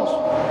mayordomos.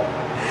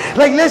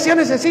 La iglesia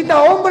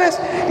necesita hombres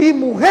y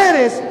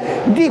mujeres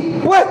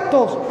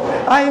dispuestos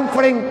a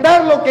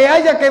enfrentar lo que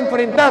haya que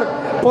enfrentar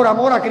por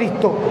amor a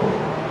Cristo.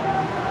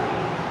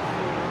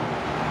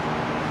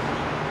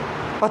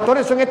 Pastor,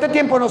 eso en este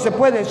tiempo no se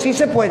puede. Sí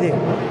se puede.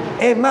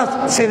 Es más,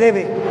 se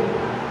debe.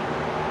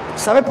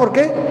 ¿Sabe por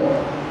qué?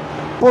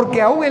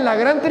 Porque aún en la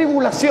gran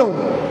tribulación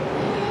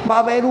va a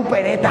haber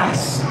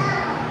uperetas.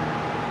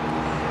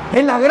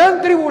 En la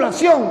gran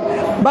tribulación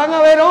van a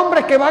haber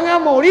hombres que van a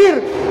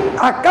morir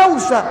a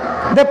causa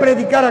de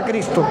predicar a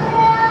Cristo.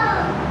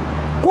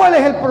 ¿Cuál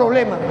es el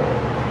problema?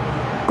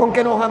 Con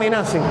que nos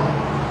amenacen.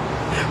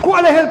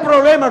 ¿Cuál es el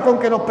problema con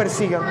que nos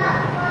persigan?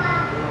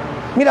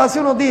 Mira, hace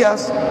unos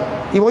días,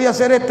 y voy a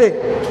hacer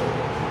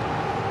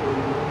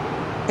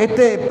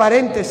este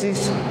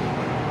paréntesis,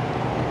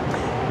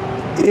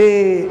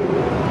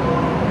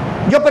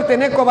 yo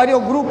pertenezco a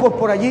varios grupos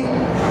por allí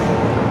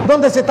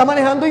donde se está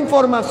manejando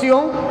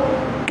información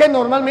que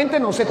normalmente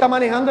no se está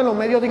manejando en los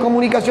medios de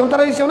comunicación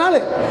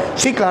tradicionales.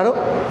 Sí, claro.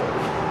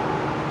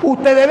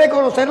 Usted debe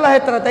conocer las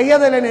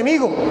estrategias del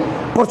enemigo,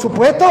 por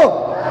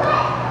supuesto.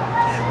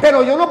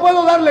 Pero yo no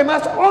puedo darle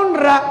más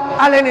honra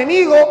al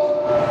enemigo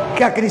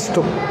que a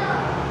Cristo.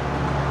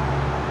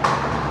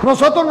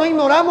 Nosotros no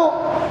ignoramos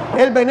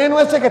el veneno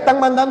ese que están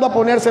mandando a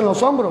ponerse en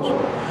los hombros.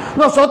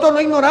 Nosotros no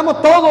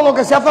ignoramos todo lo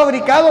que se ha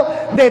fabricado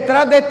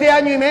detrás de este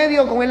año y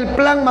medio con el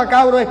plan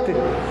macabro este.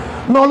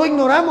 No lo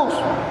ignoramos.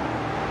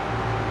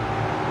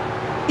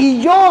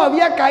 Y yo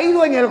había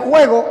caído en el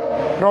juego,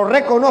 lo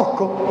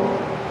reconozco,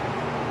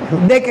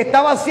 de que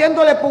estaba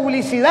haciéndole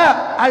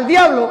publicidad al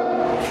diablo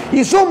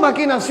y sus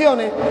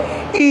maquinaciones,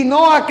 y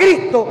no a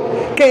Cristo,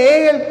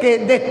 que es el que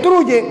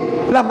destruye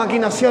las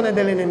maquinaciones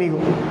del enemigo.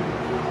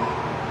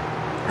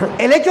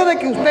 El hecho de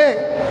que usted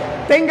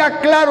tenga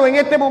claro en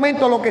este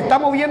momento lo que está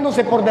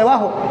moviéndose por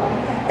debajo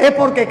es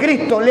porque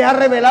Cristo le ha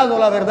revelado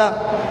la verdad.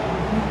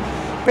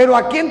 Pero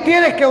 ¿a quién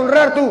tienes que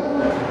honrar tú?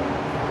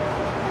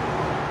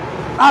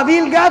 ¿A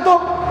Bill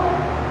Gato?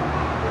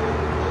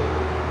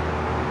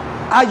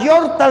 ¿A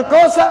George tal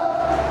cosa?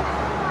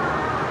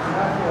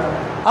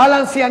 ¿A la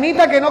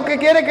ancianita que no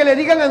quiere que le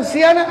digan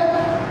anciana?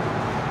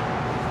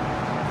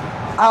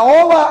 ¿A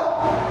Oba?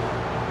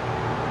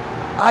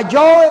 ¿A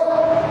Joe?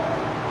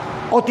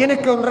 ¿O tienes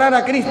que honrar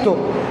a Cristo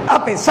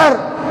a pesar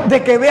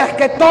de que veas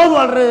que todo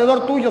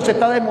alrededor tuyo se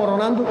está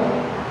desmoronando?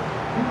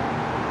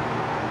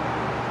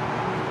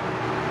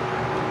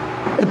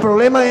 El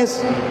problema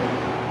es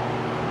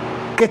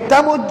que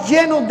estamos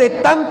llenos de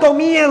tanto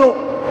miedo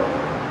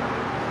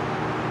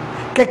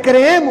que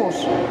creemos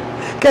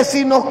que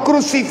si nos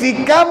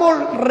crucificamos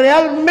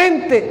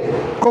realmente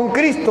con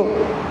Cristo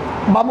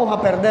vamos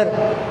a perder.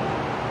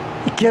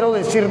 Y quiero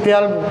decirte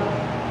algo: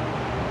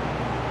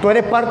 Tú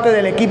eres parte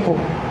del equipo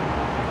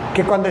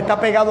que cuando está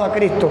pegado a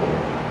Cristo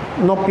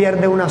no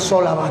pierde una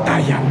sola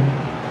batalla.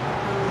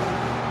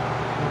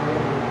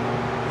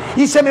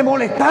 Y se me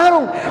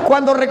molestaron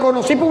cuando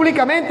reconocí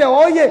públicamente: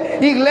 oye,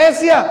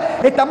 iglesia,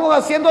 estamos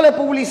haciéndole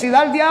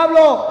publicidad al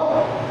diablo.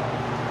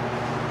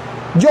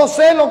 Yo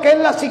sé lo que es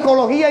la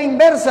psicología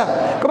inversa.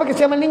 ¿Cómo es que se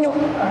llama el niño?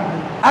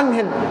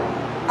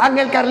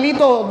 Ángel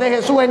Carlito de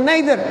Jesús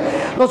Schneider.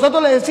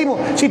 Nosotros le decimos,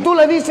 si tú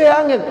le dices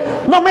a Ángel,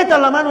 no metas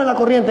la mano en la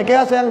corriente, ¿qué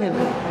hace Ángel?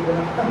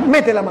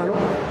 Mete la mano.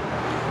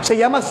 Se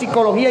llama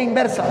psicología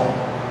inversa.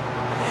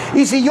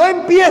 Y si yo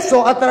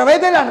empiezo a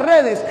través de las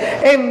redes,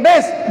 en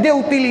vez de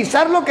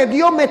utilizar lo que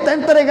Dios me está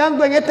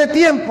entregando en este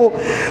tiempo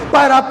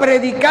para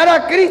predicar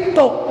a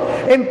Cristo,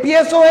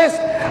 empiezo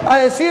a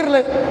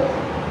decirle: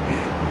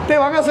 te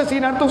van a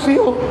asesinar tus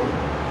hijos,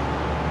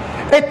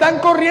 están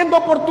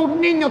corriendo por tus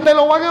niños, te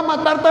lo van a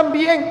matar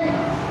también,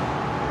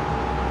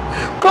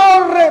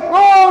 corre,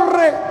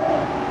 corre,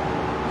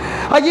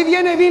 allí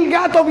viene Bill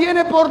Gato,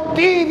 viene por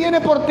ti,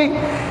 viene por ti.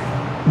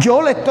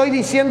 Yo le estoy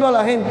diciendo a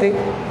la gente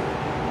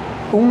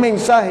un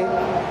mensaje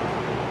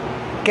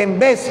que en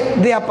vez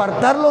de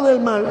apartarlo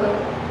del mal,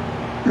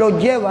 lo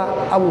lleva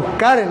a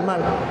buscar el mal.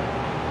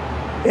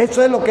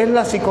 Eso es lo que es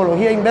la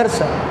psicología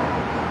inversa.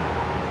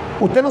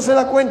 Usted no se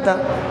da cuenta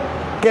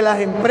que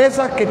las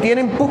empresas que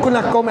tienen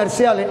pugnas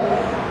comerciales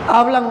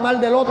hablan mal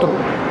del otro,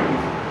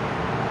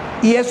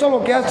 y eso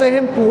lo que hace es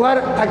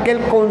empujar a que el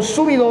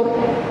consumidor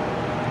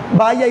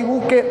vaya y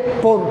busque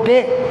por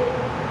qué.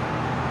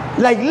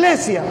 La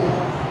iglesia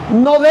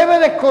no debe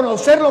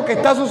desconocer lo que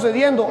está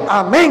sucediendo,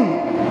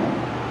 amén,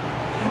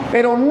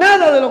 pero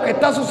nada de lo que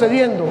está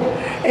sucediendo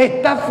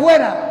está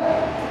fuera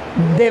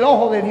del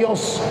ojo de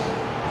Dios.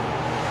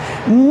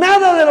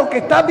 Nada de lo que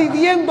estás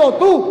viviendo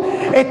tú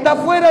está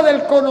fuera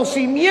del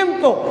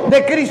conocimiento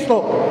de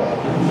Cristo.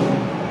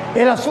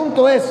 El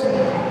asunto es,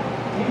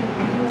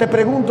 te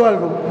pregunto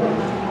algo: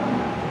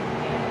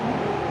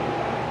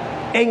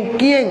 ¿en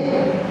quién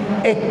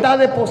está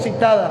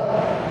depositada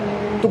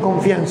tu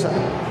confianza?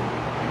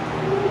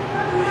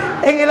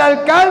 ¿En el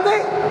alcalde?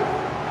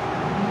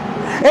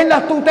 ¿En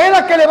las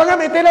tutelas que le van a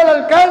meter al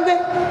alcalde?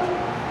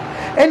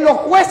 ¿En los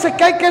jueces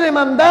que hay que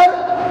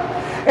demandar?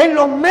 ¿En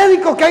los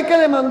médicos que hay que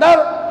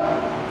demandar?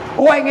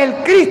 ¿O en el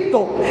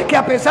Cristo, que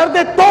a pesar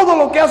de todo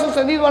lo que ha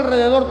sucedido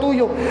alrededor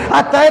tuyo,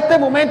 hasta este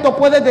momento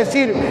puedes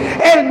decir: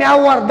 Él me ha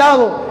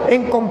guardado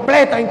en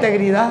completa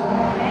integridad?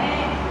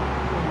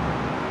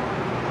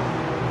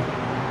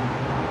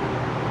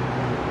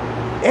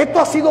 Esto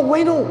ha sido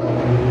bueno.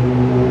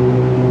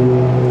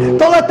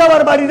 Toda esta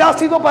barbaridad ha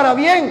sido para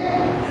bien,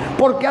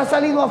 porque ha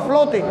salido a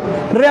flote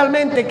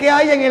realmente qué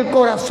hay en el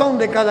corazón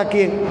de cada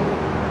quien.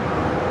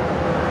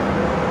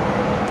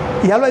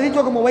 Y ya lo he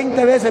dicho como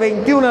 20 veces,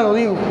 21 lo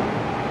digo.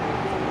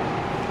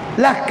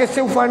 Las que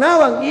se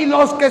ufanaban y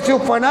los que se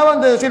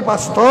ufanaban de decir: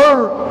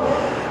 pastor,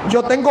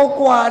 yo tengo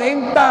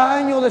 40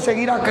 años de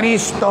seguir a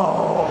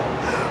Cristo,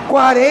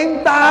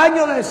 40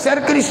 años de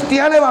ser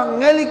cristiana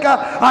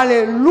evangélica,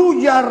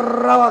 aleluya,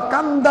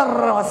 rabacanda,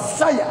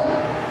 rabasaya.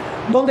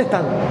 ¿Dónde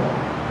están?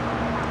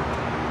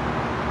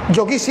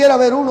 Yo quisiera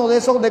ver uno de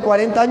esos de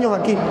 40 años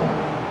aquí,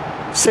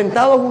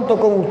 sentado junto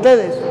con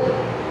ustedes,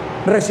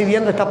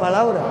 recibiendo esta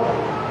palabra.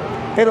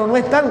 Pero no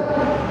están.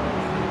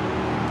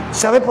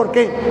 ¿Sabe por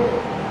qué?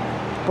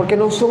 Porque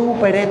no son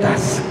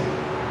uperetas,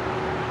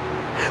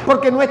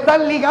 porque no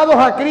están ligados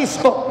a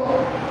Cristo,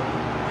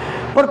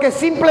 porque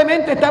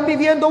simplemente están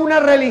viviendo una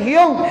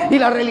religión, y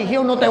la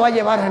religión no te va a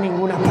llevar a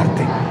ninguna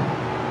parte.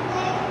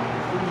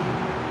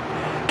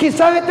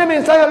 Quizás este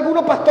mensaje a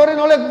algunos pastores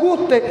no les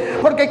guste,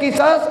 porque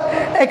quizás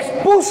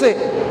expuse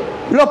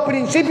los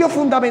principios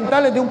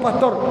fundamentales de un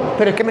pastor,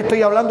 pero es que me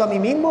estoy hablando a mí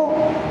mismo.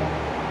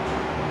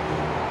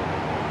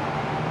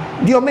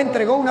 Dios me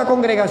entregó una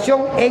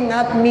congregación en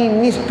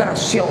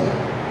administración.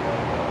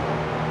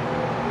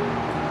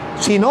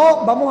 Si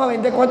no, vamos a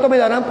vender. ¿Cuánto me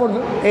darán por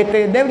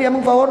Debri, dame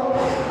un favor?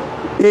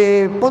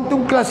 Ponte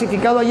un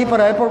clasificado allí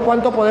para ver por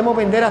cuánto podemos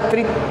vender a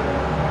Street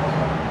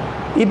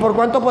y por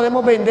cuánto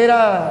podemos vender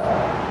a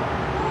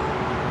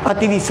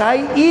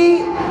Tibisay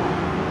y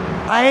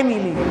a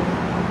Emily.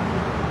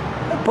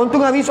 Ponte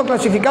un aviso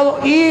clasificado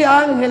y a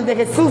Ángel de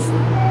Jesús.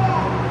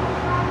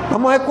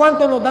 Vamos a ver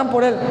cuánto nos dan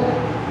por él,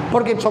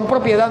 porque son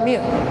propiedad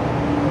mía.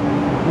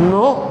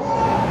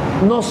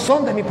 No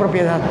son de mi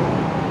propiedad.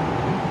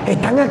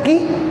 Están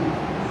aquí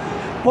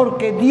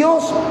porque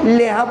Dios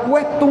les ha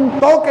puesto un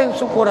toque en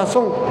su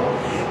corazón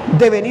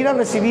de venir a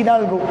recibir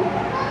algo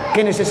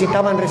que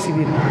necesitaban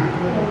recibir.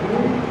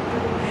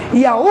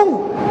 Y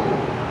aún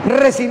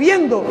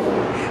recibiendo,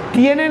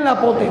 tienen la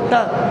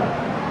potestad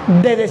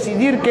de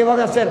decidir qué van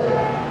a hacer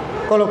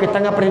con lo que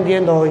están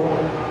aprendiendo hoy.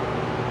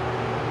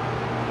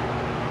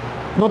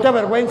 No te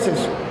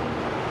avergüences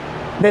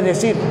de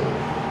decir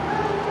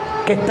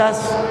que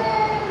estás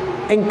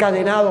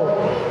encadenado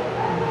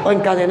o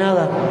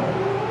encadenada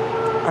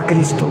a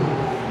Cristo.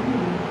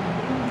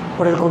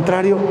 Por el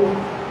contrario,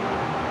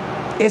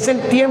 es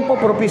el tiempo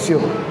propicio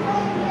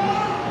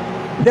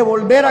de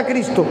volver a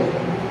Cristo,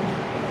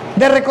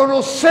 de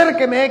reconocer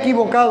que me he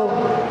equivocado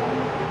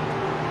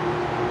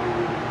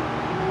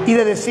y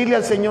de decirle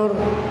al Señor: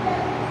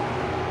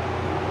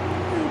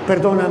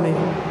 perdóname,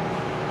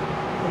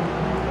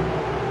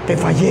 te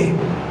fallé,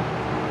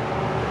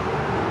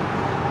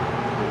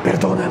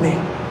 perdóname,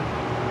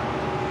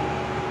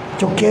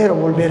 yo quiero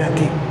volver a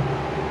ti,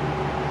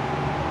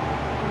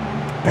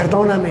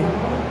 perdóname.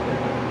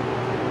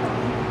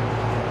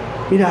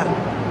 Mira,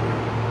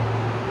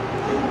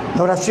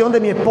 la oración de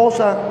mi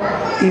esposa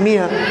y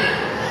mía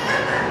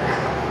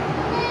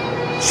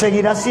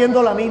seguirá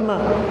siendo la misma.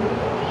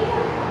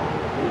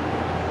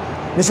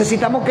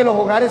 Necesitamos que los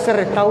hogares se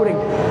restauren.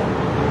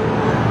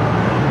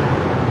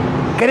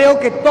 Creo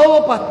que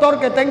todo pastor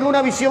que tenga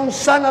una visión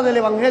sana del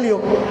Evangelio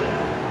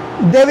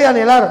debe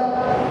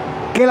anhelar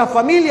que las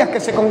familias que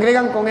se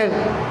congregan con él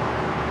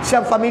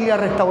sean familias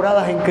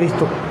restauradas en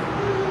Cristo.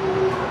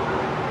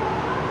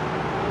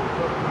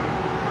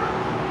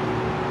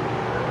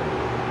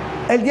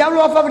 El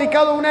diablo ha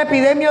fabricado una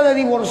epidemia de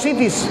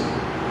divorcitis,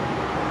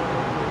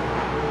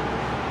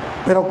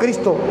 pero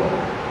Cristo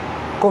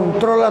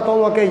controla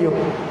todo aquello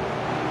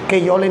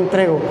que yo le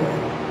entrego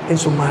en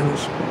sus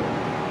manos.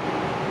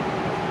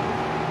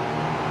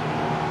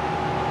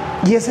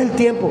 Y es el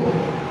tiempo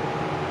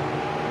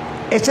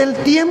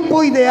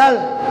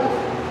ideal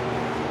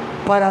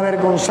para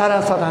avergonzar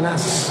a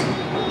Satanás.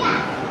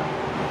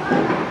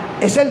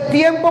 Es el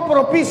tiempo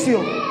propicio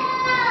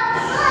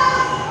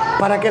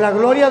para que la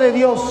gloria de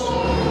Dios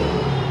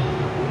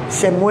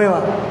se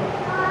mueva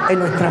en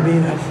nuestras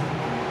vidas.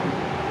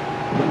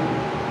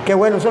 Qué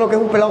bueno, eso es lo que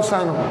es un pelado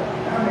sano.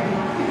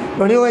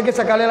 Lo único que hay que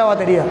sacarle la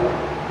batería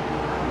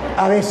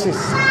a veces.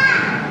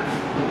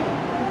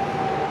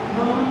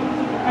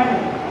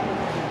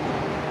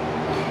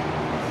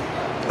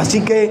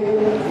 Así que,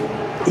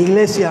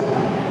 iglesia,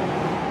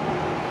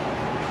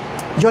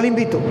 yo le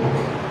invito,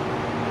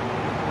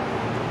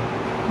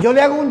 yo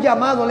le hago un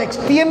llamado, le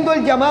extiendo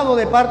el llamado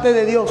de parte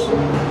de Dios.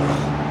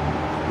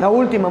 La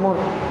última, amor,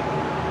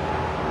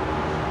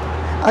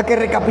 a que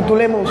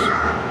recapitulemos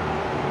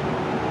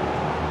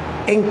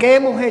en qué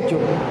hemos hecho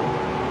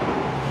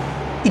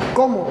y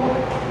cómo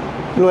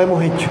lo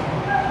hemos hecho.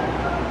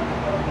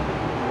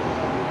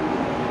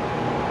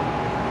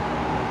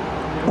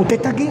 ¿Usted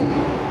está aquí?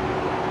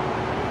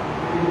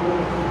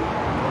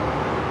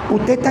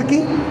 ¿Usted está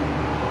aquí?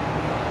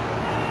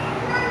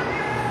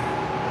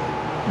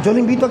 Yo le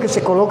invito a que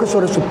se coloque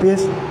sobre sus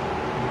pies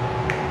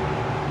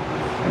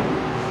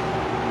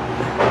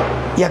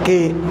y a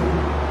que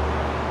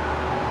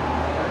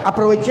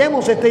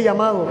aprovechemos este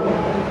llamado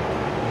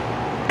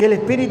que el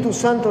Espíritu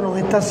Santo nos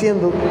está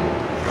haciendo.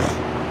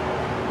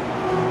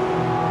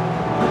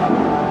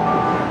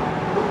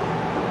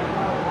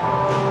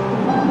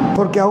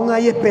 Porque aún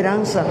hay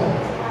esperanza.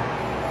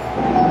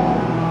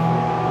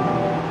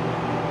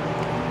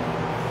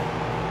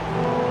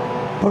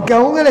 Porque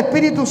aún el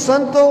Espíritu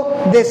Santo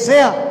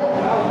desea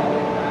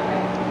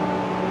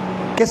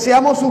que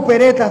seamos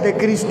uperetas de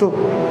Cristo.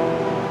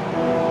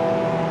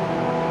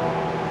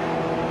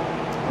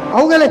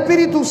 Aún el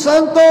Espíritu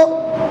Santo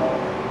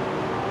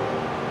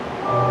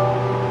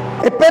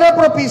espera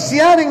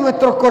propiciar en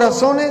nuestros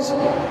corazones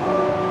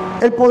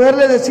el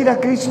poderle decir a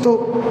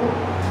Cristo: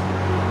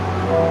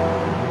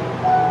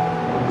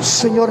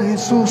 Señor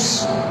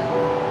Jesús,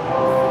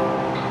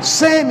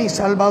 sé mi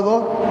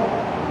Salvador,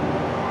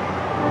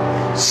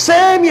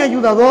 sé mi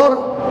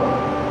ayudador,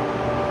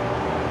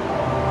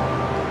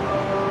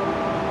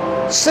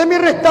 sé mi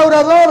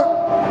restaurador.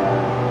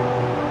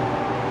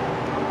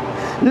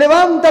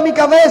 Levanta mi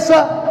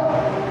cabeza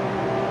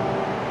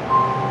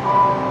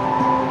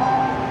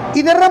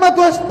y derrama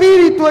tu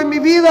espíritu en mi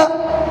vida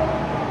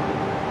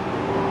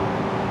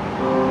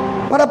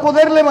para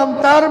poder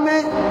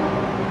levantarme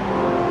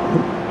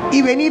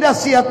y venir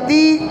hacia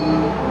ti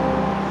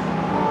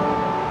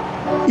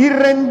y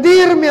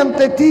rendirme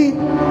ante ti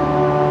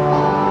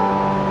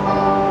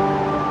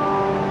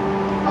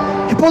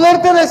y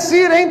poderte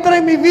decir: entra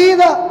en mi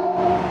vida,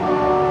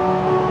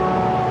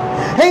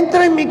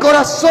 entra en mi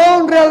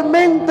corazón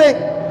realmente,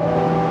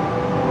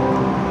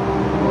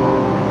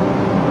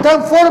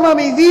 transforma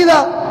mi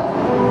vida,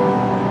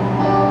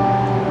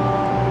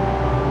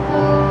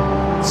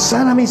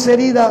 sana mis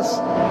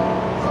heridas.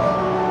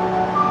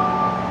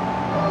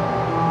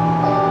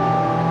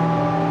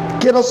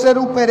 Quiero ser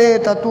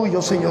upereta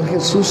tuyo, Señor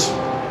Jesús.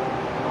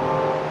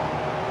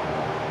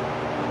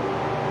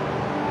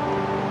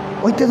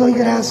 Hoy te doy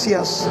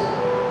gracias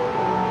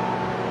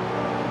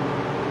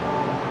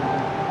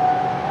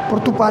por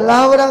tu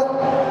palabra,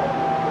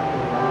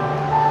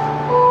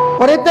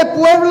 por este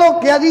pueblo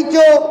que ha dicho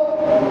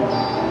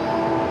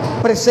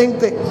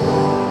presente,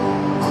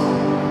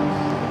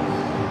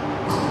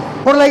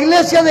 por la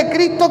iglesia de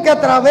Cristo que a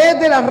través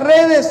de las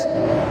redes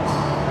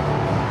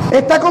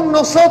está con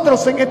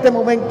nosotros en este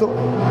momento.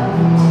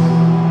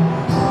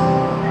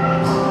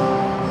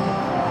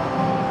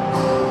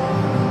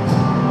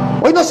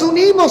 Hoy nos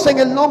unimos en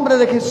el nombre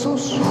de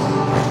Jesús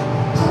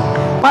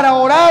para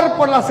orar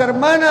por las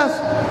hermanas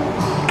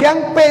que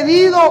han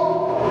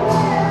pedido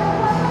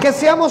que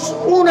seamos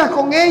una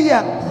con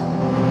ella,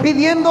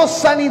 pidiendo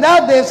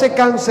sanidad de ese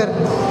cáncer.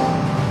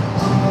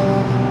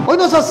 Hoy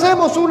nos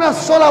hacemos una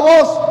sola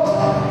voz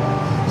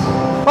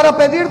para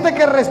pedirte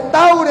que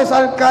restaures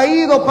al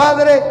caído,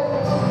 Padre,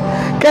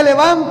 que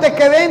levantes,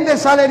 que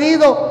vendes al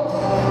herido,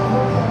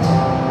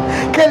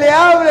 que le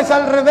hables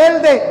al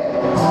rebelde,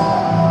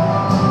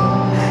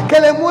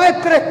 que le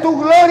muestres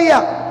tu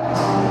gloria,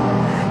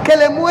 que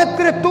le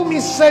muestres tu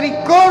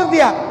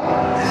misericordia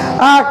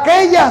a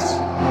aquellas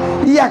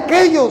y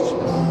aquellos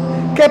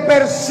que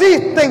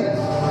persisten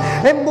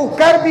en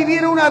buscar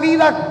vivir una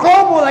vida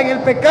cómoda en el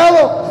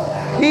pecado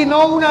y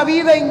no una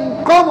vida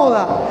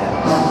incómoda,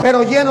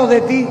 pero lleno de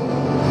ti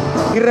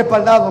y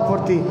respaldado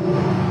por ti.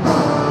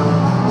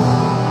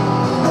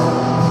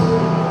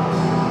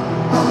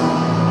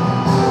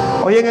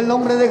 Hoy en el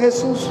nombre de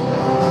Jesús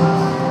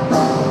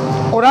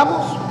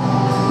oramos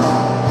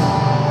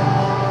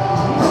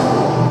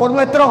por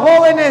nuestros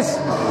jóvenes,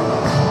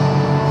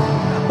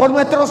 por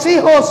nuestros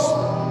hijos,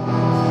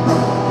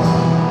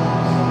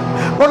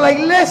 por la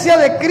iglesia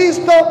de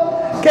Cristo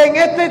que en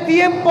este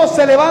tiempo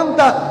se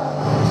levanta.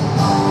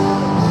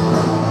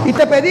 Y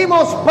te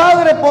pedimos,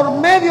 Padre, por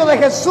medio de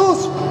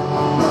Jesús,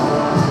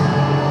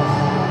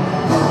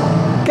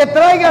 que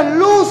traigas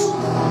luz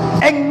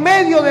en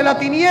medio de la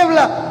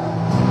tiniebla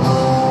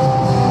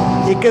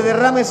y que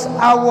derrames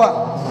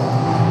agua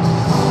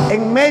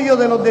en medio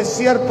de los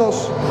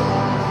desiertos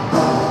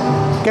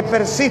que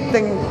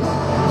persisten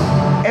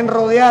en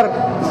rodear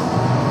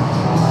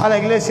a la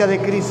iglesia de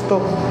Cristo.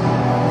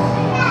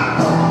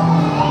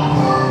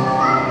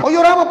 Hoy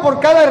oramos por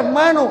cada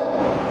hermano,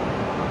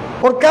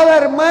 por cada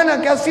hermana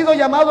que ha sido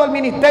llamado al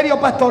ministerio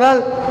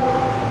pastoral,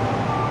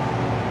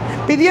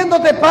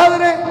 pidiéndote,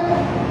 Padre,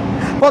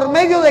 por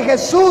medio de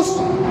Jesús,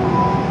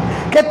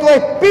 que tu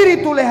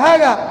Espíritu les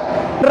haga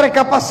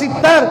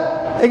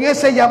recapacitar en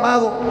ese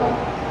llamado.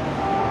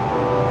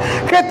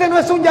 Que este no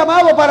es un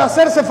llamado para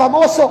hacerse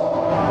famoso,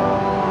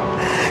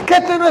 que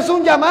este no es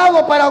un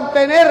llamado para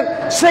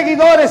obtener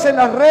seguidores en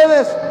las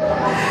redes,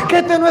 que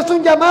este no es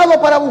un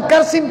llamado para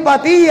buscar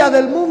simpatía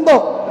del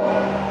mundo.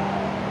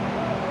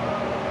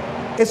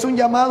 Es un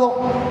llamado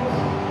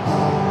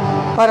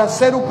para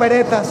ser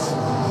uperetas,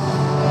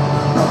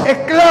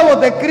 esclavos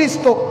de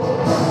Cristo,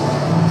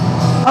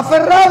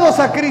 aferrados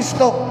a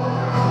Cristo,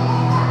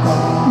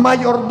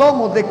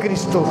 mayordomos de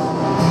Cristo.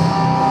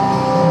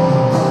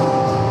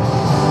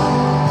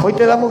 Hoy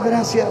te damos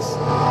gracias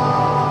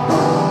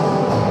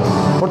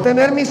por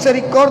tener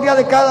misericordia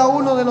de cada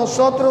uno de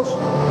nosotros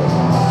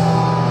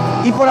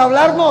y por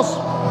hablarnos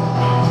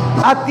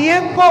a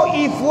tiempo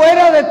y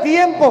fuera de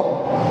tiempo,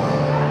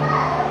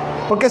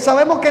 porque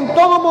sabemos que en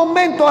todo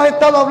momento has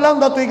estado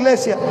hablando a tu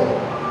iglesia.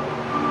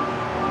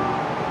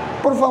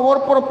 Por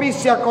favor,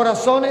 propicia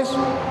corazones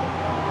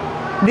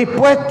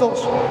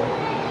dispuestos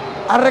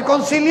a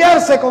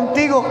reconciliarse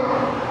contigo,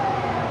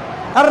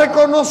 a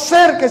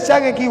reconocer que se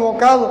han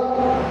equivocado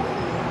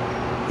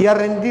y a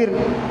rendir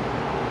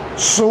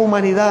su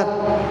humanidad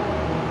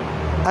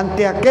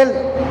ante aquel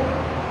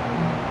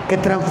que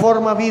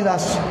transforma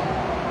vidas,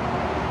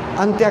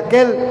 ante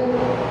aquel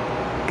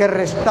que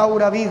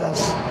restaura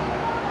vidas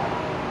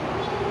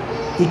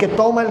y que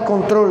toma el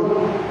control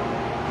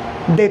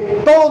de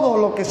todo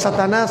lo que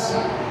Satanás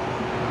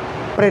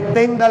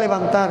pretenda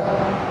levantar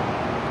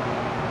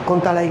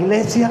contra la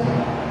iglesia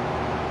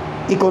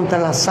y contra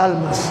las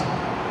almas.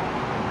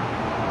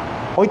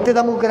 Hoy te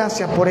damos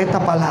gracias por esta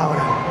palabra.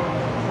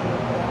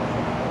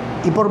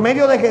 Y por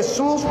medio de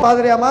Jesús,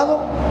 Padre amado,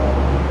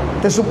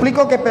 te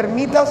suplico que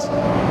permitas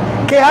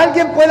que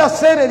alguien pueda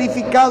ser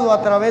edificado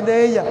a través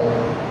de ella.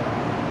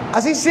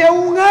 Así sea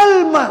un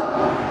alma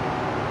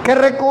que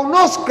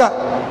reconozca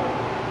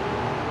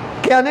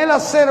que anhela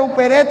ser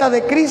upereta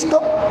de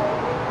Cristo,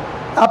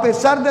 a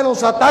pesar de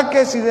los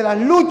ataques y de las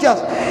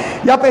luchas,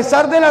 y a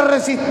pesar de la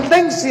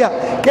resistencia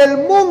que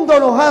el mundo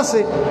nos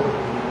hace,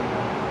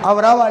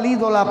 habrá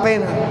valido la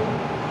pena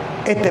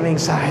este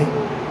mensaje.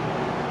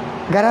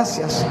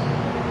 Gracias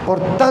por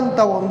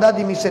tanta bondad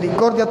y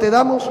misericordia te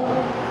damos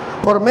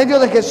por medio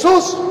de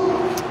Jesús.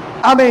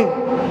 Amén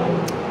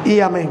y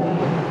amén.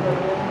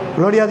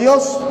 Gloria a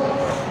Dios.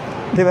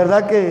 De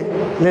verdad que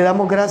le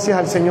damos gracias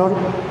al Señor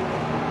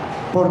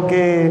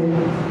porque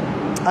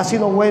ha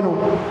sido bueno.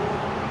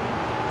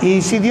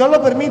 Y si Dios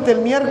lo permite, el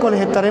miércoles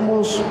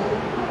estaremos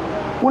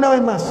una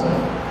vez más